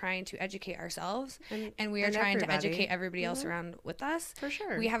I are trying to educate ourselves and we are trying to educate everybody else around with us. For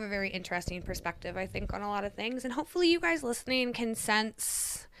sure. We have a very interesting perspective, I think, on a lot of things, and hopefully you guys listening can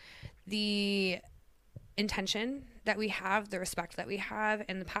sense the intention that we have, the respect that we have,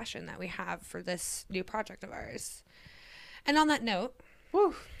 and the passion that we have for this new project of ours. And on that note,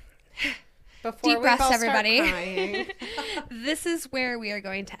 before deep breaths, everybody. Crying. This is where we are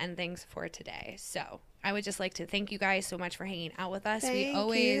going to end things for today. So I would just like to thank you guys so much for hanging out with us. We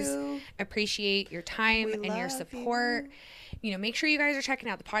always appreciate your time and your support. You know, make sure you guys are checking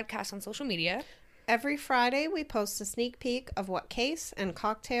out the podcast on social media. Every Friday, we post a sneak peek of what case and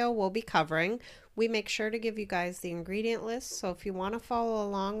cocktail we'll be covering. We make sure to give you guys the ingredient list, so if you want to follow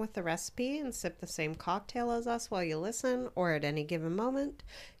along with the recipe and sip the same cocktail as us while you listen, or at any given moment,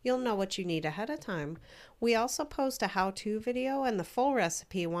 you'll know what you need ahead of time. We also post a how-to video and the full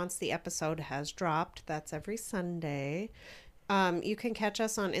recipe once the episode has dropped. That's every Sunday. You can catch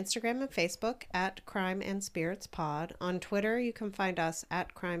us on Instagram and Facebook at Crime and Spirits Pod. On Twitter, you can find us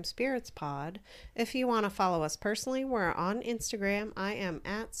at Crime Spirits Pod. If you want to follow us personally, we're on Instagram. I am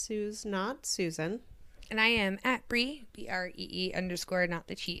at Suze Not Susan. And I am at Bree, BREE _ not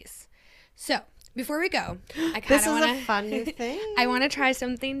the cheese. So, before we go, I kind of want to... This is a fun new thing. I want to try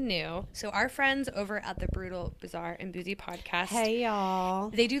something new. So our friends over at the Brutal, Bizarre, and Boozy podcast... Hey, y'all.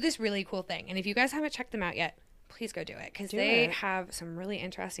 They do this really cool thing. And if you guys haven't checked them out yet, please go do it. Because they have some really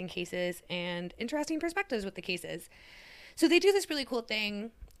interesting cases and interesting perspectives with the cases. So they do this really cool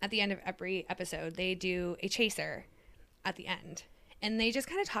thing at the end of every episode. They do a chaser. at the end. And they just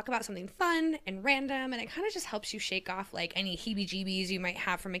kind of talk about something fun and random, and it kind of just helps you shake off like any heebie-jeebies you might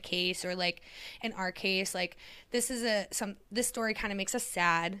have from a case, or like in our case, like this story kind of makes us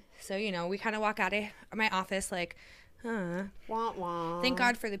sad. So, you know, we kind of walk out of my office like, wah, wah. Thank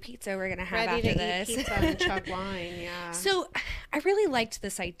God for the pizza we're gonna have Ready after to this. eat pizza and chug wine, yeah. So I really liked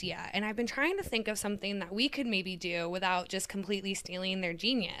this idea, and I've been trying to think of something that we could maybe do without just completely stealing their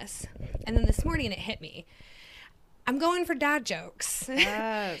genius. And then this morning it hit me. I'm going for dad jokes.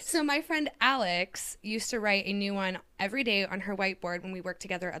 Yes. So my friend Alex used to write a new one every day on her whiteboard when we worked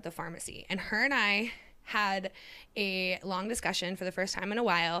together at the pharmacy. And her and I had a long discussion for the first time in a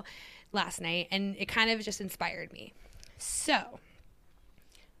while last night, and it kind of just inspired me. So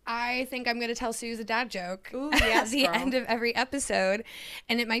I think I'm going to tell Suze a dad joke at the end of every episode.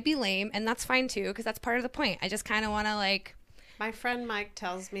 And it might be lame, and that's fine too, because that's part of the point. I just kind of want to like... My friend Mike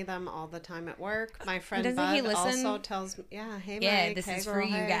tells me them all the time at work. My friend Doesn't Bud he listen? also tells me, yeah, hey Yeah, Mike, this hey is girl, for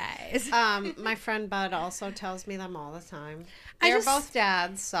you hey. guys. My friend Bud also tells me them all the time. I They're just- both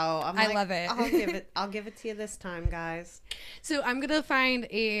dads, so I love it. I'll give it to you this time, guys. So I'm going to find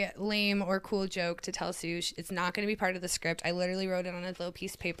a lame or cool joke to tell Sue. It's not going to be part of the script. I literally wrote it on a little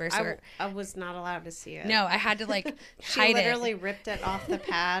piece of paper. So I was not allowed to see it. no, I had to like She hide literally ripped it off the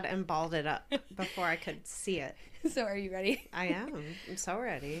pad and balled it up before I could see it. it. So are you ready? I am. I'm so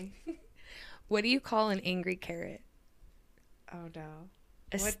ready. What do you call an angry carrot? Oh, no.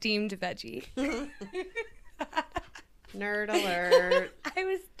 A steamed veggie. Nerd alert. I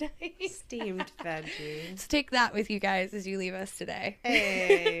was dying. Steamed veggie. So take that with you guys as you leave us today.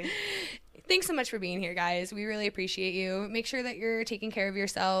 Hey. Thanks so much for being here, guys. We really appreciate you. Make sure that you're taking care of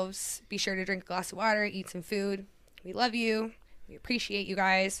yourselves. Be sure to drink a glass of water, eat some food. We love you. We appreciate you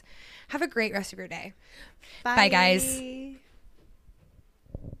guys. Have a great rest of your day. Bye guys.